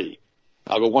it for free.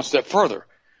 I'll go one step further.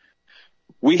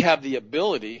 We have the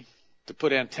ability to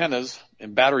put antennas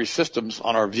and battery systems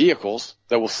on our vehicles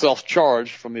that will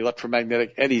self-charge from the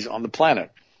electromagnetic eddies on the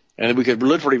planet. And we could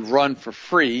literally run for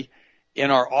free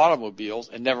in our automobiles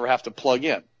and never have to plug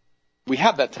in. We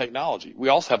have that technology. We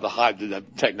also have the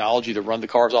technology to run the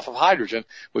cars off of hydrogen,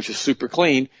 which is super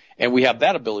clean, and we have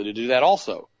that ability to do that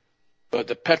also. But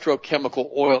the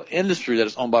petrochemical oil industry that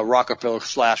is owned by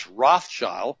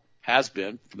Rockefeller/Rothschild has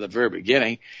been from the very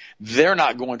beginning, they're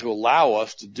not going to allow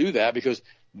us to do that because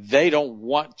they don't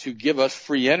want to give us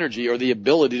free energy or the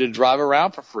ability to drive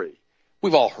around for free.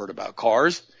 We've all heard about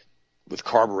cars with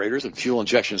carburetors and fuel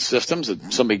injection systems,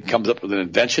 and somebody comes up with an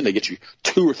invention. They get you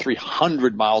 200 or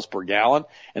 300 miles per gallon,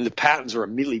 and the patents are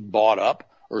immediately bought up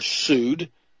or sued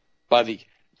by the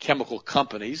chemical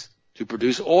companies to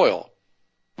produce oil.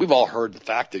 We've all heard the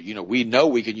fact that, we know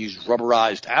we can use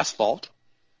rubberized asphalt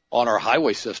on our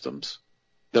highway systems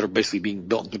that are basically being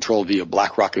built and controlled via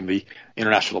BlackRock and the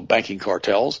international banking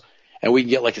cartels. And we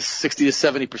can get like a 60 to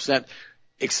 70%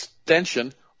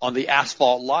 extension on the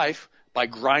asphalt life by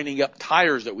grinding up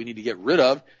tires that we need to get rid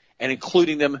of and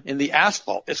including them in the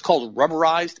asphalt. It's called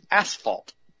rubberized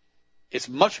asphalt. It's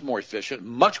much more efficient,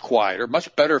 much quieter,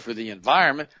 much better for the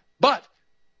environment, but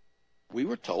we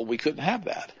were told we couldn't have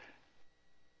that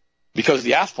because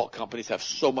the asphalt companies have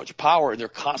so much power and they're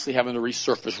constantly having to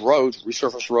resurface roads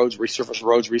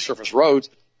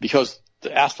because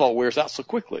the asphalt wears out so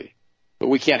quickly. But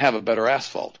we can't have a better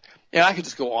asphalt. And I could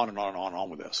just go on and on and on and on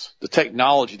with this. The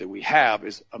technology that we have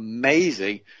is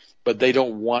amazing, but they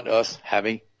don't want us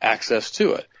having access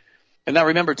to it. And now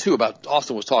remember, too, about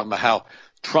Austin was talking about how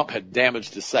Trump had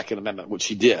damaged the Second Amendment, which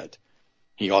he did.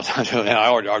 And I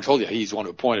already told you he's the one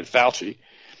who appointed Fauci.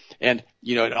 And,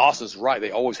 and Austin's right. They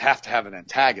always have to have an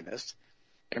antagonist.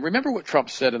 And remember what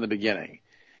Trump said in the beginning.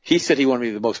 He said he wanted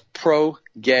to be the most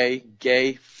pro-gay,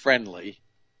 gay-friendly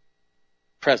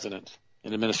president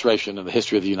in administration in the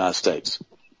history of the United States.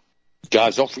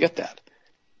 Guys, don't forget that.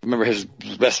 Remember his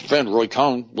best friend, Roy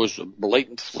Cohn, was a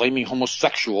blatant, flaming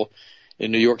homosexual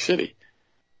in New York City.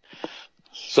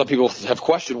 Some people have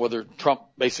questioned whether Trump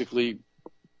basically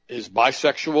is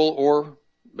bisexual or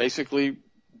basically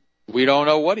we don't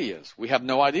know what he is. We have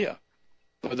no idea.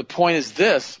 But the point is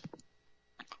this.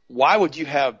 Why would you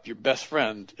have your best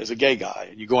friend as a gay guy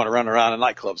and you're going around in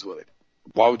nightclubs with him?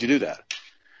 Why would you do that?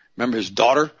 Remember his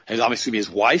daughter, his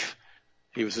wife?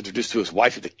 He was introduced to his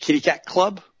wife at the Kitty Cat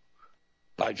Club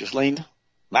by Ghislaine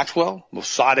Maxwell,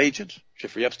 Mossad agent.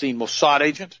 Jeffrey Epstein, Mossad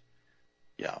agent.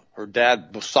 Yeah, her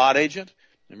dad, Mossad agent.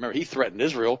 And remember, he threatened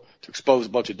Israel to expose a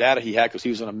bunch of data he had because he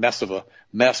was in a mess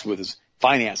with his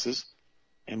finances.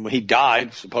 And when he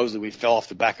died, supposedly he fell off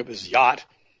the back of his yacht.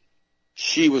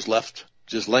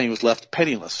 Ghislaine was left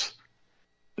penniless.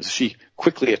 She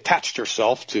quickly attached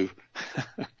herself to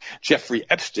Jeffrey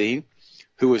Epstein,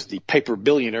 who was the paper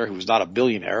billionaire, who was not a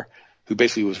billionaire, who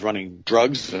basically was running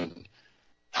drugs and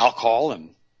alcohol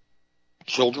and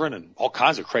children and all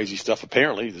kinds of crazy stuff,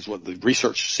 apparently. This is what the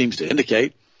research seems to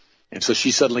indicate. And so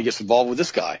she suddenly gets involved with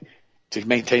this guy to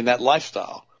maintain that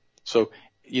lifestyle. So,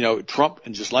 Trump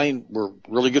and Ghislaine were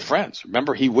really good friends.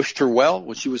 Remember, he wished her well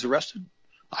when she was arrested.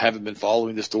 I haven't been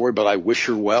following the story, but I wish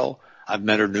her well. I've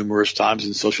met her numerous times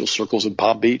in social circles in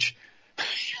Palm Beach.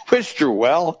 Wished her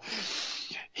well.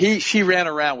 She ran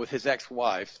around with his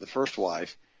ex-wife, the first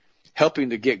wife, helping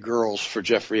to get girls for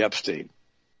Jeffrey Epstein.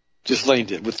 Ghislaine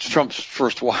did with Trump's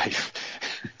first wife.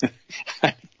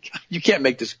 You can't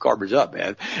make this garbage up,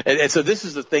 man. And so this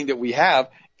is the thing that we have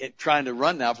trying to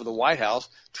run now for the White House,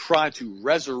 trying to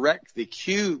resurrect the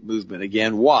Q movement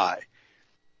again. Why?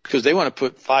 Because they want to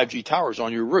put 5G towers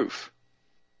on your roof.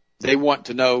 They want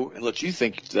to know and let you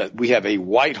think that we have a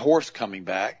white horse coming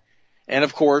back. And,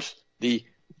 of course, the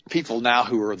people now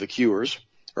who are the Qers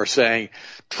are saying,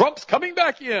 Trump's coming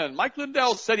back in. Mike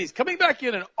Lindell said he's coming back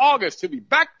in August to be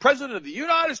back president of the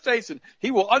United States, and he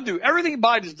will undo everything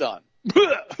Biden's done.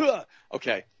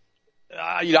 Okay.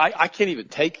 I can't even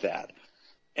take that.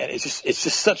 And it's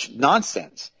just such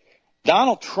nonsense.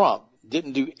 Donald Trump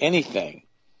didn't do anything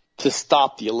to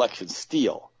stop the election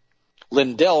steal.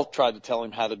 Lindell tried to tell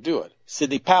him how to do it.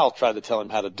 Sidney Powell tried to tell him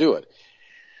how to do it.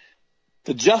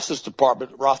 The Justice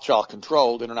Department, Rothschild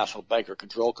controlled, international banker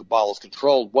controlled, Cabela's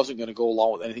controlled, wasn't going to go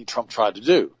along with anything Trump tried to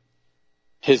do.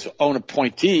 His own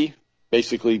appointee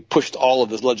basically pushed all of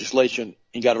this legislation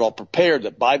and got it all prepared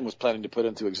that Biden was planning to put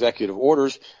into executive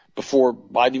orders before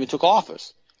Biden even took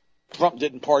office. Trump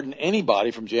didn't pardon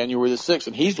anybody from January the 6th,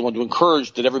 and he's the one who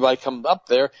encouraged that everybody come up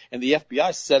there, and the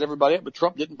FBI set everybody up, but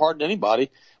Trump didn't pardon anybody.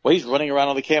 Well, he's running around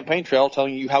on the campaign trail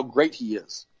telling you how great he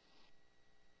is.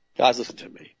 Guys, listen to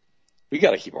me. We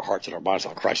got to keep our hearts and our minds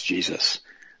on Christ Jesus.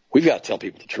 We've got to tell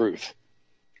people the truth.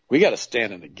 We got to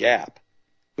stand in the gap.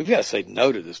 We've got to say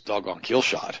no to this doggone kill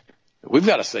shot. We've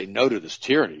got to say no to this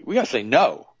tyranny. We got to say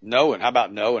no. No, and how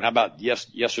about no? And how about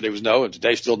yesterday was no, and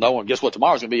today's still no, and guess what?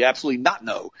 Tomorrow's going to be absolutely not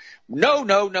no. No,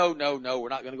 no, no, no, no. We're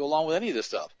not going to go along with any of this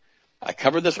stuff. I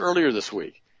covered this earlier this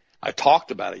week. I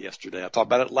talked about it yesterday. I talked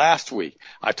about it last week.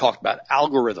 I talked about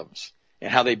algorithms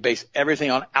and how they base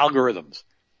everything on algorithms.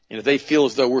 And if they feel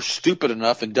as though we're stupid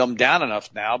enough and dumbed down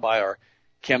enough now by our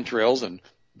chemtrails and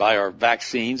by our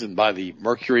vaccines and by the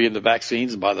mercury in the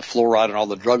vaccines and by the fluoride and all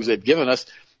the drugs they've given us,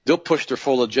 they'll push their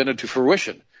full agenda to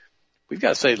fruition. We've got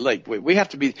to say, like, we have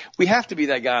to be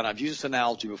that guy, and I've used this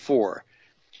analogy before.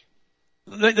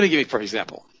 Let me give you a perfect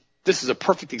example. This is a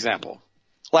perfect example.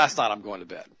 Last night I'm going to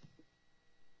bed.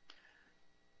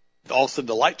 all of a sudden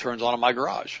the light turns on in my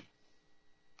garage.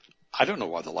 I don't know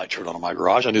why the light turned on in my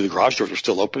garage. I knew the garage doors were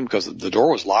still open because the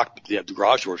door was locked, but the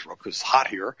garage doors were open because it's hot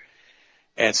here.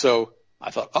 And so I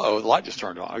thought, the light just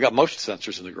turned on. I got motion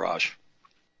sensors in the garage.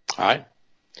 All right.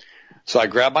 So I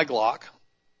grabbed my Glock,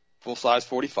 full size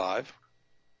 45,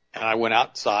 and I went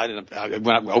outside and I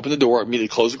opened the door, immediately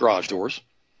closed the garage doors,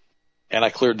 and I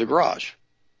cleared the garage.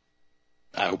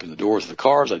 I opened the doors of the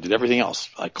cars. I did everything else.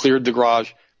 I cleared the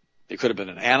garage. It could have been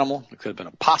an animal. It could have been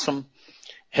a possum.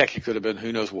 Heck, it could have been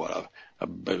who knows what. A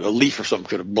leaf or something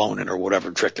could have blown it or whatever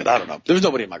and tricked it. I don't know. There was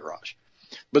nobody in my garage.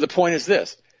 But the point is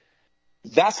this.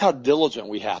 That's how diligent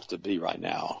we have to be right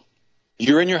now.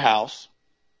 You're in your house.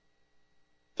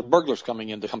 The burglar's coming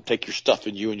in to come take your stuff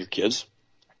and you and your kids.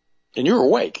 And you're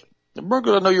awake. The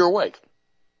burglar doesn't know you're awake.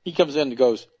 He comes in and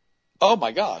goes, oh,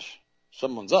 my gosh,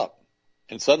 someone's up.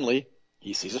 And suddenly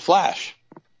he sees a flash.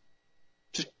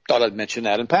 Just thought I'd mention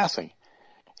that in passing.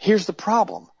 Here's the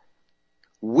problem.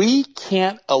 We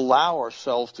can't allow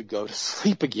ourselves to go to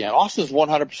sleep again. Austin's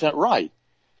 100% right.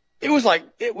 It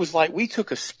was like we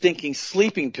took a stinking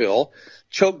sleeping pill,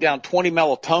 choked down 20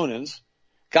 melatonins,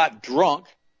 got drunk,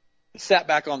 and sat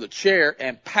back on the chair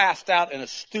and passed out in a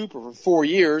stupor for 4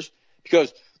 years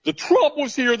because the Trump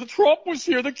was here, the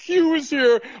Q was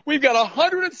here. We've got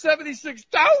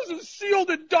 176,000 sealed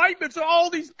indictments, and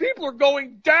all these people are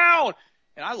going down.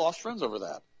 And I lost friends over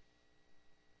that.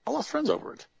 I lost friends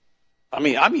over it. I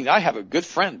mean, I have a good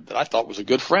friend that I thought was a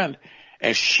good friend,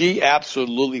 and she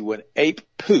absolutely went ape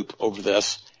poop over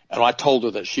this. And I told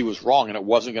her that she was wrong and it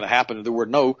wasn't going to happen. And there were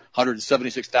no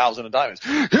 176,000 indictments.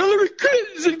 Hillary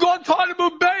Clinton's in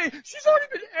Guantanamo Bay. She's already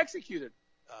been executed.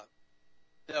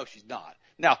 No, she's not.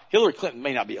 Now, Hillary Clinton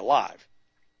may not be alive.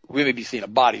 We may be seeing a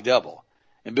body double.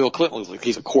 And Bill Clinton looks like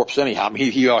he's a corpse anyhow. I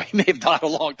mean, he may have died a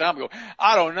long time ago.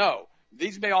 I don't know.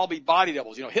 These may all be body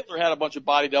doubles. You know, Hitler had a bunch of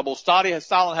body doubles.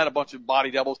 Stalin had a bunch of body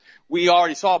doubles. We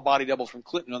already saw body doubles from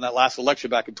Clinton on that last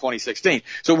election back in 2016.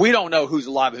 So we don't know who's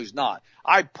alive and who's not.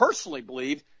 I personally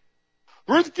believe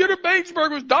Ruth Bader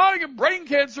Ginsburg was dying of brain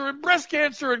cancer and breast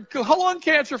cancer and lung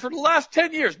cancer for the last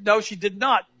 10 years. No, she did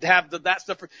not have that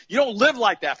stuff. You don't live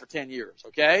like that for 10 years,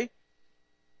 okay?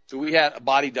 So we had a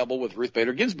body double with Ruth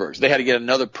Bader Ginsburg. So they had to get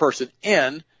another person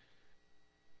in.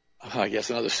 I guess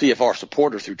another CFR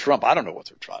supporter through Trump. I don't know what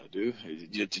they're trying to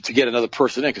do to get another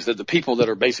person in, because the people that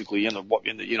are basically in the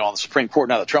on the Supreme Court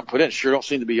now that Trump put in sure don't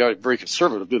seem to be very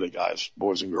conservative, do they, guys,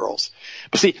 boys and girls?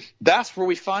 But see, that's where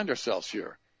we find ourselves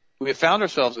here. We have found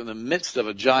ourselves in the midst of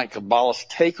a giant Kabbalist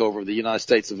takeover of the United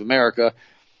States of America,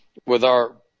 with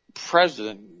our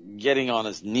president getting on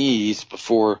his knees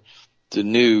before the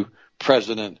new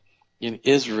president in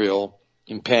Israel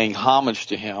and paying homage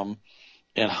to him,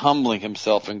 and humbling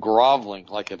himself and groveling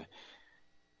like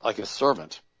a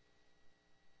servant.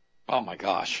 Oh my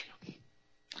gosh.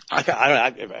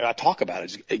 I talk about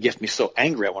it. It gets me so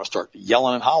angry. I want to start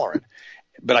yelling and hollering,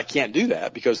 but I can't do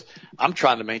that because I'm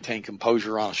trying to maintain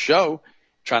composure on a show,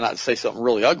 trying not to say something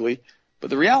really ugly. But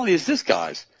the reality is this,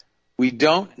 guys, we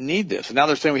don't need this. And now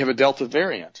they're saying we have a Delta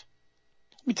variant.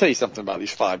 Let me tell you something about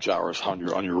these 5G towers on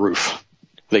your roof.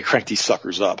 They crank these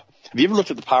suckers up. Have you ever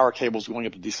looked at the power cables going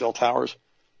up to these cell towers?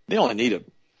 They only need a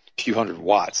few hundred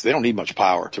watts. They don't need much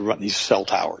power to run these cell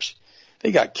towers.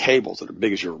 They got cables that are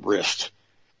big as your wrist,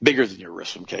 bigger than your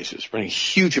wrist in some cases, running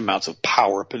huge amounts of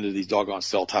power up into these doggone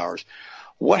cell towers.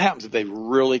 What happens if they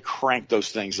really crank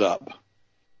those things up?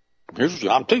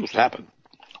 I'll tell you what's happened.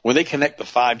 When they connect the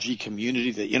 5G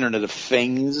community, the Internet of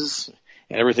Things,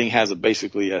 and everything has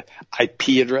basically a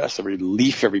IP address, every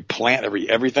leaf, every plant,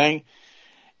 everything,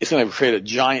 it's going to create a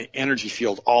giant energy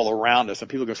field all around us, and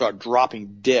people are going to start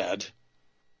dropping dead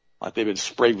like they've been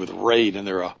sprayed with Raid and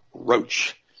they're a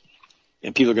roach.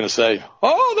 And people are going to say,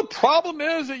 oh, the problem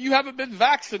is that you haven't been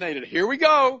vaccinated. Here we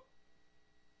go.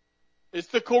 It's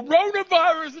the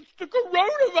coronavirus. It's the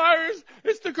coronavirus.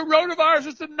 It's the coronavirus.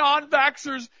 It's the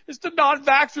non-vaxxers. It's the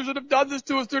non-vaxxers that have done this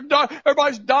to us.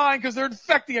 Everybody's dying because they're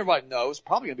infecting everybody. No, it's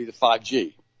probably going to be the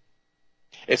 5G.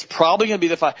 It's probably going to be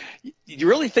the 5. You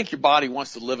really think your body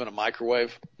wants to live in a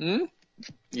microwave? You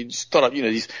just thought of,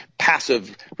 these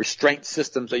passive restraint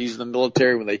systems they use in the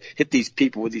military when they hit these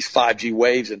people with these 5G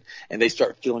waves and they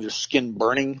start feeling their skin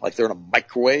burning like they're in a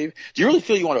microwave. Do you really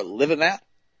feel you want to live in that?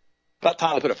 About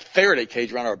time to put a Faraday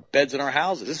cage around our beds in our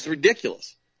houses. This is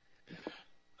ridiculous.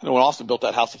 I know when Austin built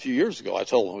that house a few years ago, I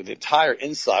told him with the entire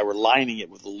inside, we're lining it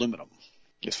with aluminum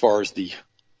as far as the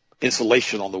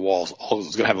insulation on the walls. All of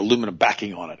it's going to have aluminum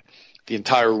backing on it. The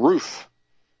entire roof,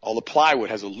 all the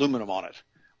plywood has aluminum on it,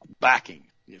 backing.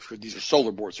 these are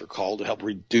solar boards they're called, to help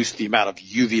reduce the amount of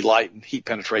UV light and heat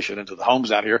penetration into the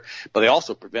homes out here. But they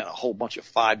also prevent a whole bunch of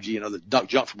 5G and other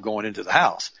junk from going into the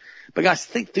house. But guys,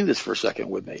 think through this for a second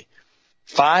with me.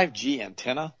 5G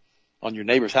antenna on your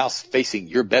neighbor's house facing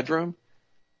your bedroom?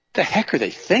 What the heck are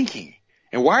they thinking?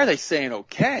 And why are they saying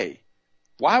okay?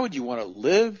 Why would you want to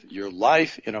live your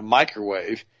life in a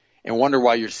microwave and wonder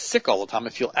why you're sick all the time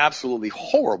and feel absolutely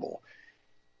horrible?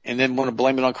 And then want to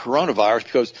blame it on coronavirus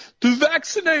because the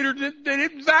vaccinator, they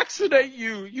didn't vaccinate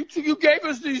you. You gave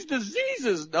us these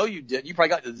diseases. No, you didn't. You probably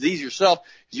got the disease yourself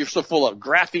because you're so full of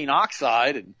graphene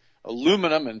oxide and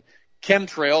aluminum and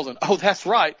chemtrails. And, oh, that's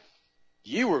right.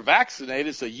 You were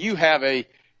vaccinated, so you have a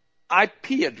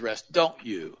IP address, don't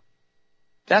you?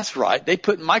 That's right. They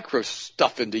put micro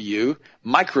stuff into you,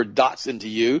 micro dots into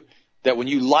you, that when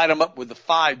you light them up with the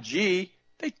 5G,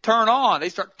 they turn on. They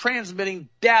start transmitting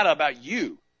data about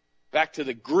you back to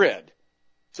the grid.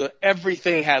 So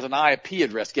everything has an IP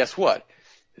address. Guess what?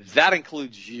 That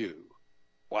includes you.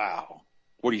 Wow.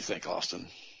 What do you think, Austin?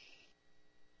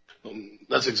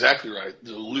 That's exactly right.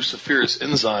 The luciferase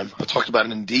enzyme, I talked about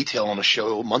it in detail on a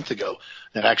show a month ago,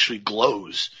 that actually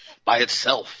glows by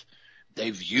itself.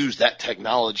 They've used that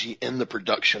technology in the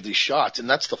production of these shots, and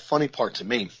that's the funny part to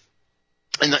me.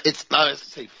 And it's not, I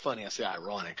say funny, I say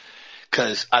ironic,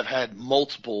 because I've had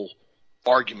multiple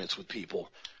arguments with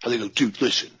people. They go, dude,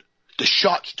 listen, the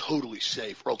shot's totally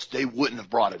safe, or else they wouldn't have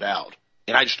brought it out.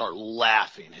 And I just start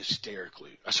laughing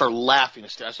hysterically. I said,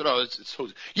 oh, it's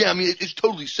totally, yeah, I mean, it's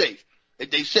totally safe.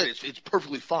 They said it's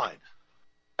perfectly fine.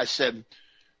 I said,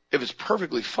 if it's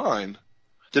perfectly fine,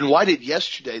 then why did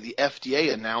yesterday the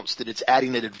FDA announce that it's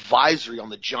adding an advisory on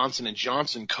the Johnson &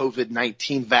 Johnson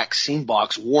COVID-19 vaccine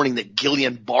box warning that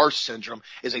Guillain-Barré syndrome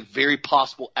is a very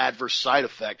possible adverse side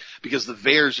effect because the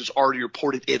VAERS has already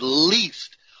reported at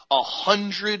least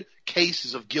 100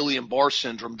 cases of Guillain-Barré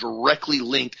syndrome directly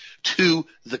linked to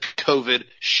the COVID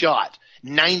shot.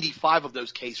 95 of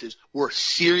those cases were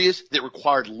serious that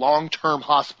required long-term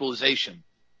hospitalization.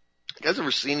 You guys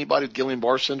ever seen anybody with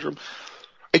Guillain-Barré syndrome?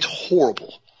 It's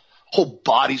horrible. Whole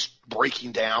body's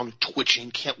breaking down,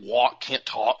 twitching, can't walk, can't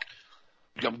talk,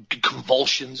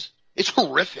 convulsions. It's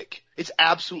horrific. It's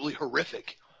absolutely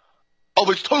horrific. Oh,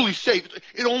 but it's totally safe.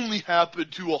 It only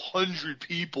happened to 100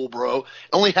 people, bro. It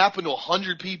only happened to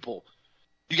 100 people.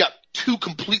 You got 2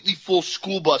 completely full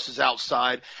school buses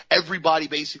outside. Everybody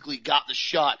basically got the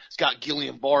shot. It's got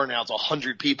Guillain-Barré now. It's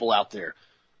 100 people out there.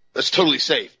 That's totally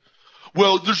safe.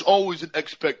 Well, there's always an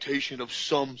expectation of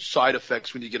some side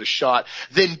effects when you get a shot.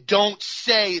 Then don't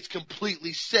say it's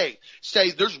completely safe.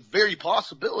 Say there's great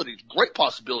possibility.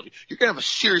 You're going to have a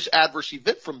serious adverse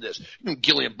event from this.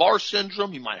 Guillain-Barré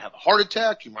syndrome. You might have a heart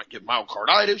attack. You might get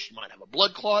myocarditis. You might have a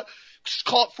blood clot. Just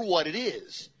call it for what it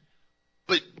is.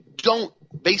 But don't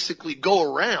basically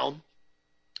go around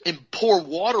and pour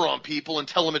water on people and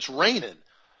tell them it's raining.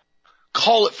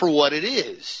 Call it for what it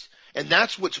is. And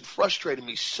that's what's frustrating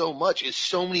me so much is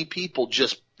so many people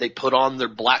they put on their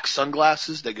black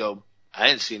sunglasses. They go, I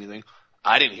didn't see anything.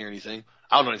 I didn't hear anything.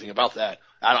 I don't know anything about that.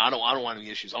 I don't want any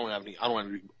issues. I don't want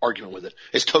any argument with it.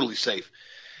 It's totally safe.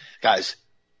 Guys,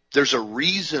 there's a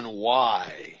reason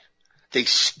why they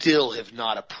still have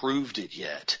not approved it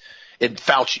yet. And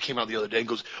Fauci came out the other day and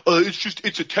goes,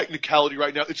 it's a technicality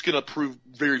right now. It's going to approve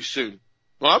very soon.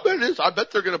 Well, I bet it is. I bet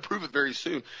they're going to prove it very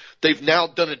soon. They've now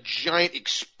done a giant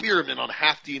experiment on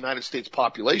half the United States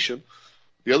population.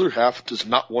 The other half does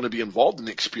not want to be involved in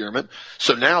the experiment.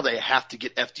 So now they have to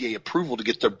get FDA approval to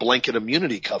get their blanket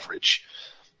immunity coverage.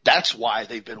 That's why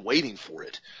they've been waiting for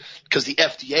it, because the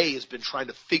FDA has been trying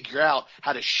to figure out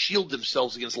how to shield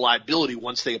themselves against liability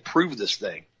once they approve this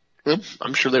thing.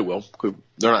 I'm sure they will.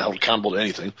 They're not held accountable to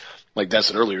anything. Like I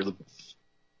said earlier, the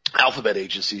alphabet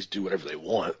agencies do whatever they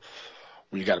want.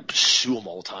 When you got to sue them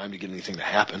all the time to get anything to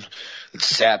happen. It's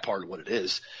a sad part of what it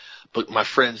is. But my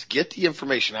friends, get the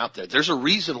information out there. There's a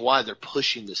reason why they're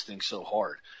pushing this thing so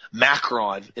hard.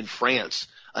 Macron in France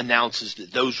announces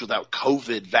that those without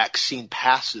COVID vaccine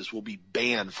passes will be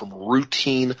banned from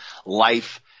routine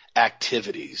life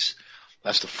activities.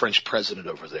 That's the French president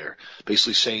over there,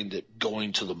 basically saying that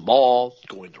going to the mall,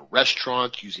 going to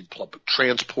restaurants, using public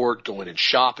transport, going and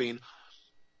shopping,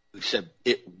 he said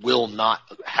it will not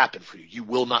happen for you. You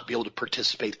will not be able to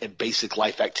participate in basic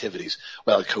life activities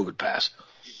without a COVID pass.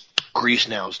 Greece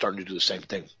now is starting to do the same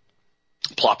thing,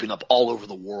 plopping up all over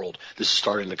the world. This is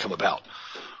starting to come about.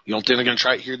 You don't think they're going to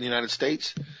try it here in the United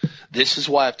States? This is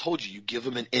why I've told you, you give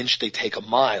them an inch, they take a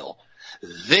mile.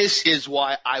 This is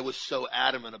why I was so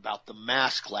adamant about the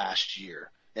mask last year.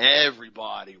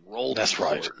 Everybody rolled. That's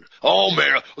right. Oh,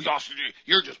 man,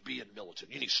 you're just being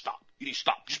militant. You need to stop. You need to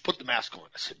stop. Just put the mask on.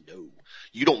 I said, no,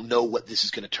 you don't know what this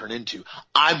is going to turn into.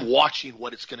 I'm watching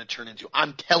what it's going to turn into.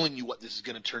 I'm telling you what this is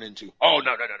going to turn into. Oh,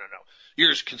 no.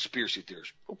 You're just conspiracy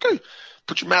theorists. Okay,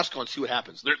 put your mask on, see what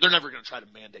happens. They're never going to try to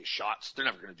mandate shots. They're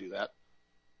never going to do that.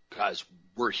 Guys,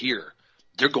 we're here.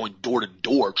 They're going door to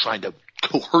door trying to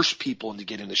coerce people into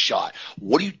getting the shot.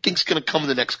 What do you think's going to come in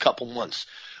the next couple months?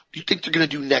 What do you think they're going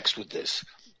to do next with this?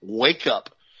 Wake up.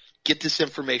 Get this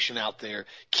information out there.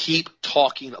 Keep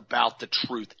talking about the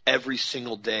truth every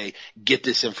single day. Get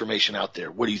this information out there.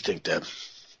 What do you think, Deb?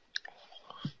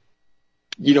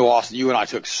 You know, Austin, you and I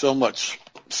took so much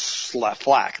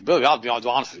flack. Billy, I'll be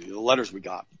honest with you, the letters we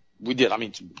got. We did. I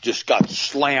mean, just got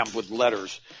slammed with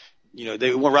letters. You know,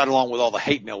 they went right along with all the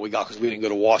hate mail we got because we didn't go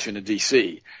to Washington,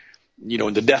 D.C. You know,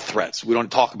 and the death threats. We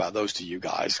don't talk about those to you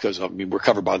guys because, I mean, we're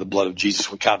covered by the blood of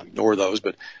Jesus. We kind of ignore those.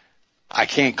 But I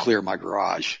can't clear my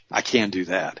garage. I can do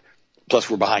that. Plus,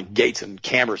 we're behind gates and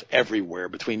cameras everywhere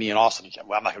between me and Austin.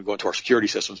 Well, I'm not going to go into our security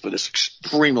systems, but it's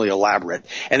extremely elaborate.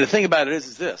 And the thing about it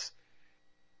is this.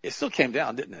 It still came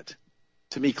down, didn't it,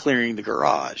 to me clearing the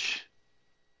garage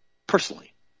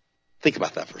personally. Think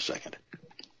about that for a second.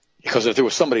 Because if there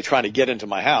was somebody trying to get into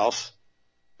my house,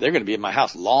 they're going to be in my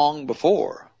house long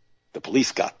before the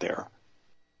police got there.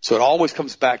 So it always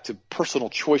comes back to personal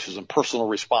choices and personal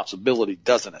responsibility,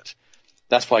 doesn't it?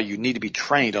 That's why you need to be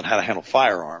trained on how to handle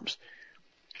firearms.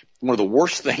 One of the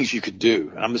worst things you could do,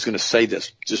 and I'm just going to say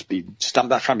this, I'm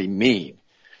not trying to be mean,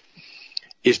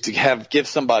 is to give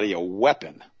somebody a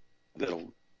weapon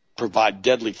that'll provide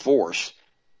deadly force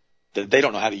that they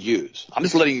don't know how to use. I'm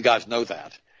just letting you guys know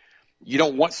that. You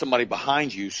don't want somebody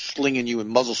behind you slinging you and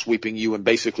muzzle sweeping you and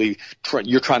basically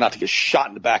you're trying not to get shot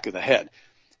in the back of the head.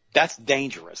 That's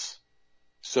dangerous.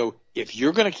 So if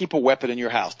you're going to keep a weapon in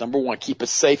your house, number one, keep it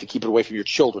safe and keep it away from your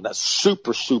children. That's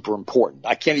super, super important.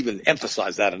 I can't even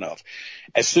emphasize that enough.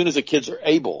 As soon as the kids are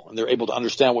able and they're able to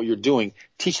understand what you're doing,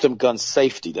 teach them gun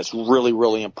safety. That's really,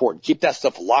 really important. Keep that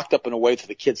stuff locked up in a way that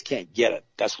the kids can't get it.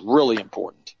 That's really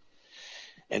important.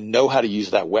 And know how to use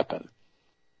that weapon.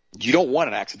 You don't want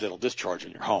an accidental discharge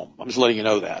in your home. I'm just letting you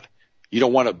know that. You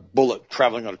don't want a bullet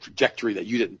traveling on a trajectory that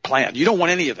you didn't plan. You don't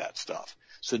want any of that stuff.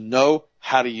 So know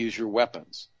how to use your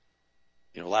weapons.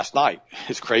 You know, last night,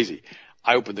 it's crazy.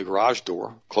 I opened the garage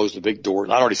door, closed the big door,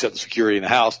 and I'd already set the security in the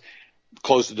house,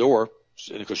 closed the door,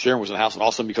 and because Sharon was in the house, and all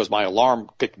of a sudden because my alarm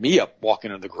picked me up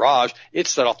walking into the garage, it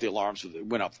set off the alarm so that it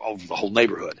went up over the whole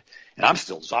neighborhood. And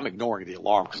I'm ignoring the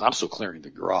alarm because I'm still clearing the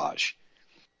garage.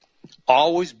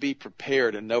 Always be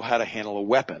prepared and know how to handle a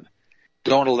weapon.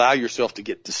 Don't allow yourself to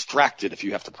get distracted if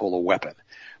you have to pull a weapon.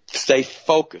 Stay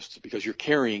focused because you're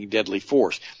carrying deadly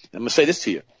force. And I'm going to say this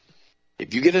to you.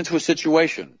 If you get into a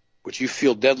situation which you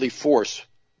feel deadly force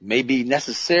may be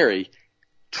necessary,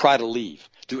 try to leave.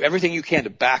 Do everything you can to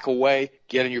back away,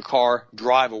 get in your car,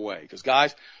 drive away. Because,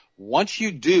 guys, once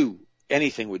you do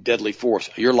anything with deadly force,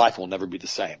 your life will never be the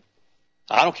same.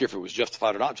 I don't care if it was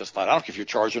justified or not justified. I don't care if you're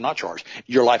charged or not charged.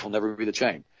 Your life will never be the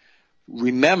same.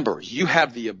 Remember, you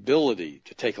have the ability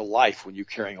to take a life when you're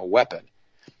carrying a weapon.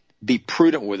 Be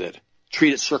prudent with it.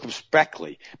 Treat it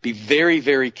circumspectly. Be very,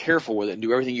 very careful with it and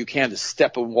do everything you can to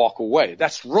step and walk away.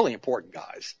 That's really important,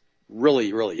 guys.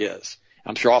 Really, really is.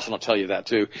 I'm sure Austin will tell you that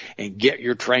too. And get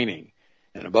your training.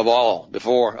 And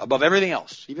above everything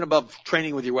else, even above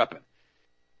training with your weapon,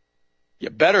 you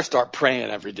better start praying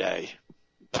every day.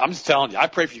 I'm just telling you, I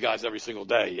pray for you guys every single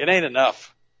day. It ain't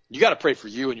enough. You got to pray for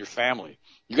you and your family.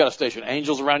 You got to station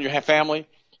angels around your family.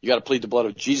 You got to plead the blood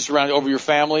of Jesus over your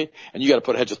family, and you got to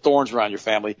put a hedge of thorns around your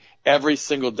family every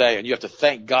single day. And you have to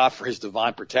thank God for his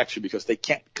divine protection because they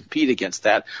can't compete against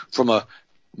that from a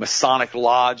Masonic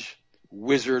lodge,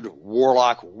 wizard,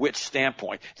 warlock, witch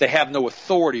standpoint. They have no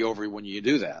authority over you when you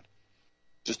do that.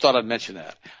 Just thought I'd mention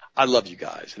that. I love you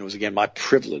guys. And it was, again, my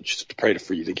privilege to pray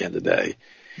for you again today.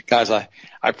 Guys, I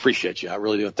appreciate you. I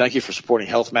really do. And thank you for supporting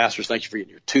Health Masters. Thank you for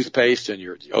getting your toothpaste and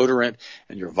your deodorant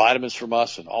and your vitamins from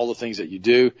us and all the things that you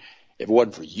do. If it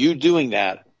wasn't for you doing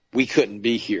that, we couldn't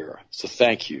be here. So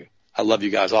thank you. I love you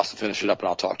guys. I'll finish it up, and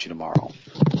I'll talk to you tomorrow.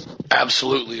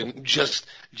 Absolutely. And just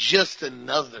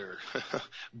another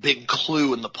big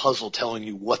clue in the puzzle telling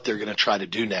you what they're going to try to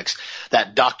do next.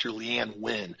 That Dr. Leanne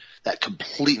Wynn, that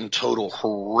complete and total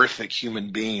horrific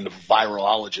human being,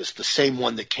 virologist, the same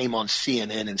one that came on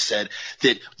CNN and said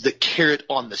that the carrot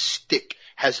on the stick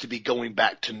has to be going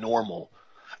back to normal.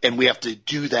 And we have to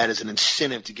do that as an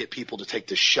incentive to get people to take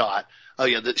the shot. Oh,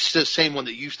 yeah, the same one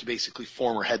that used to basically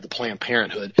former head the Planned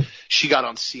Parenthood. She got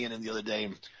on CNN the other day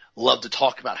and loved to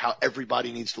talk about how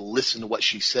everybody needs to listen to what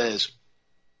she says.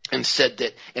 and said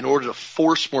that in order to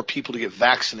force more people to get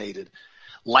vaccinated,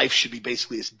 life should be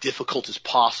basically as difficult as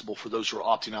possible for those who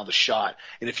are opting out of the shot.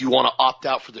 And if you want to opt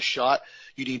out for the shot,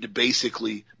 you need to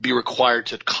basically be required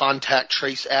to contact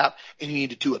trace app, and you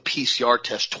need to do a PCR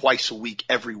test twice a week,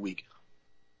 every week.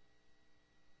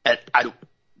 And I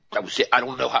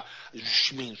don't know how it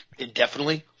means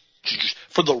indefinitely.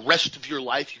 For the rest of your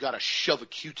life, you got to shove a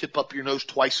Q-tip up your nose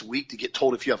twice a week to get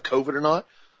told if you have COVID or not.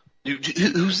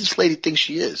 Who's this lady think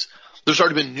she is? There's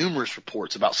already been numerous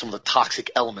reports about some of the toxic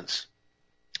elements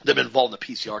that have been involved in the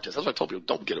PCR test. That's why I told people,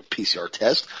 don't get a PCR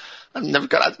test. I've never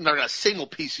got a single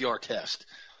PCR test.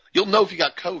 You'll know if you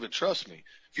got COVID, trust me,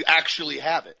 if you actually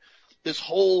have it. This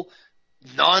whole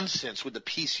nonsense with the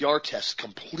PCR test is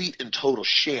complete and total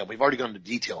sham. We've already gone into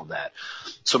detail on that.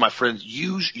 So, my friends,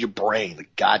 use your brain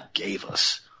that God gave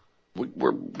us.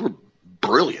 We're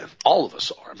brilliant. All of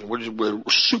us are. I mean, we're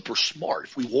super smart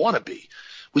if we want to be.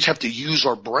 We just have to use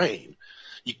our brain.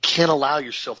 You can't allow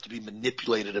yourself to be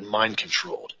manipulated and mind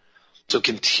controlled. So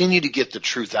continue to get the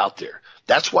truth out there.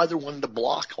 That's why they're wanting to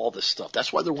block all this stuff.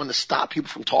 That's why they're wanting to stop people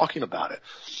from talking about it.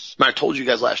 And I told you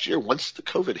guys last year, once the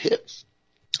COVID hit,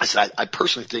 I said, I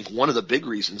personally think one of the big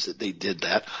reasons that they did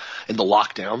that in the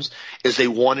lockdowns is they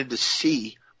wanted to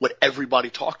see what everybody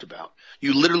talked about.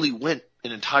 You literally went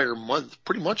an entire month,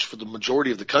 pretty much for the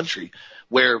majority of the country,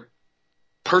 where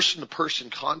person-to-person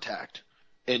contact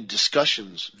and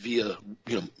discussions via,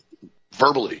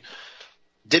 verbally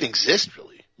didn't exist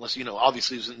really, unless,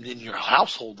 obviously it was in your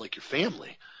household like your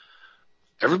family.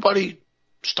 Everybody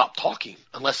stopped talking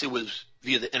unless it was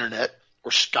via the internet or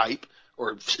Skype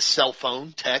or cell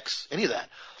phone, text, any of that.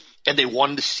 And they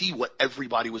wanted to see what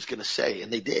everybody was going to say,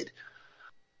 and they did.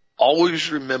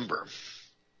 Always remember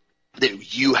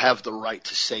that you have the right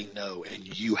to say no,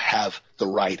 and you have the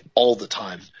right all the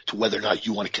time to whether or not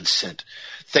you want to consent.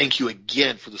 Thank you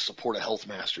again for the support of Health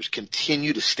Masters.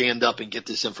 Continue to stand up and get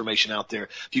this information out there.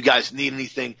 If you guys need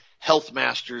anything,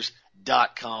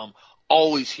 healthmasters.com.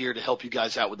 Always here to help you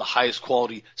guys out with the highest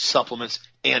quality supplements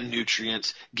and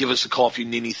nutrients. Give us a call if you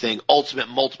need anything. Ultimate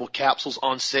multiple capsules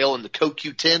on sale in the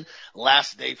CoQ10.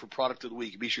 Last day for product of the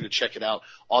week. Be sure to check it out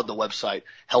on the website,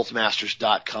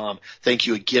 healthmasters.com. Thank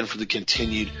you again for the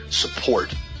continued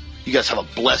support. You guys have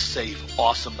a blessed, safe,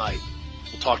 awesome night.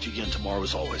 We'll talk to you again tomorrow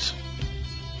as always.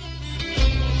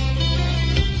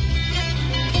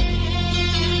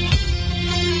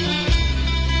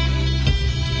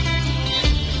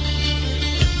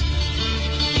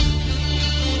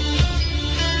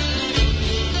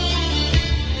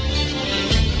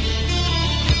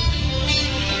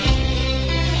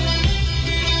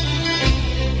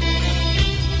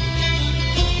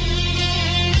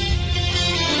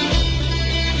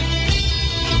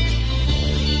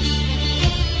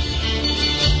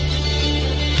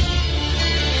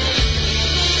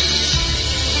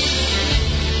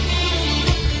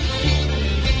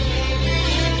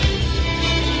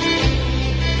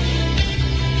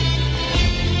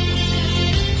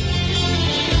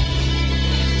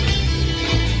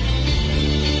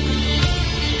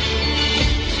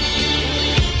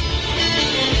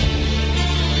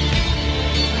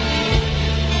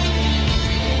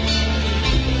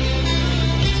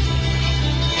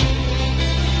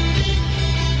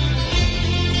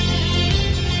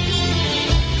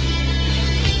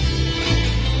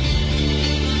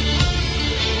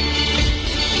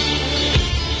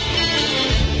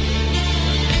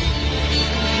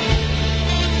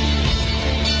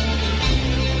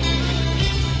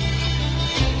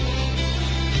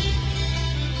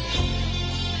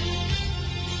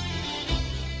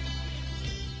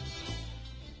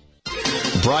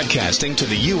 Broadcasting to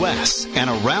the U.S. and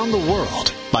around the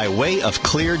world by way of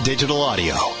clear digital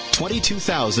audio,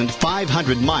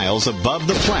 22,500 miles above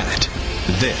the planet.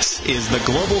 This is the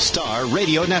Global Star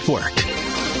Radio Network.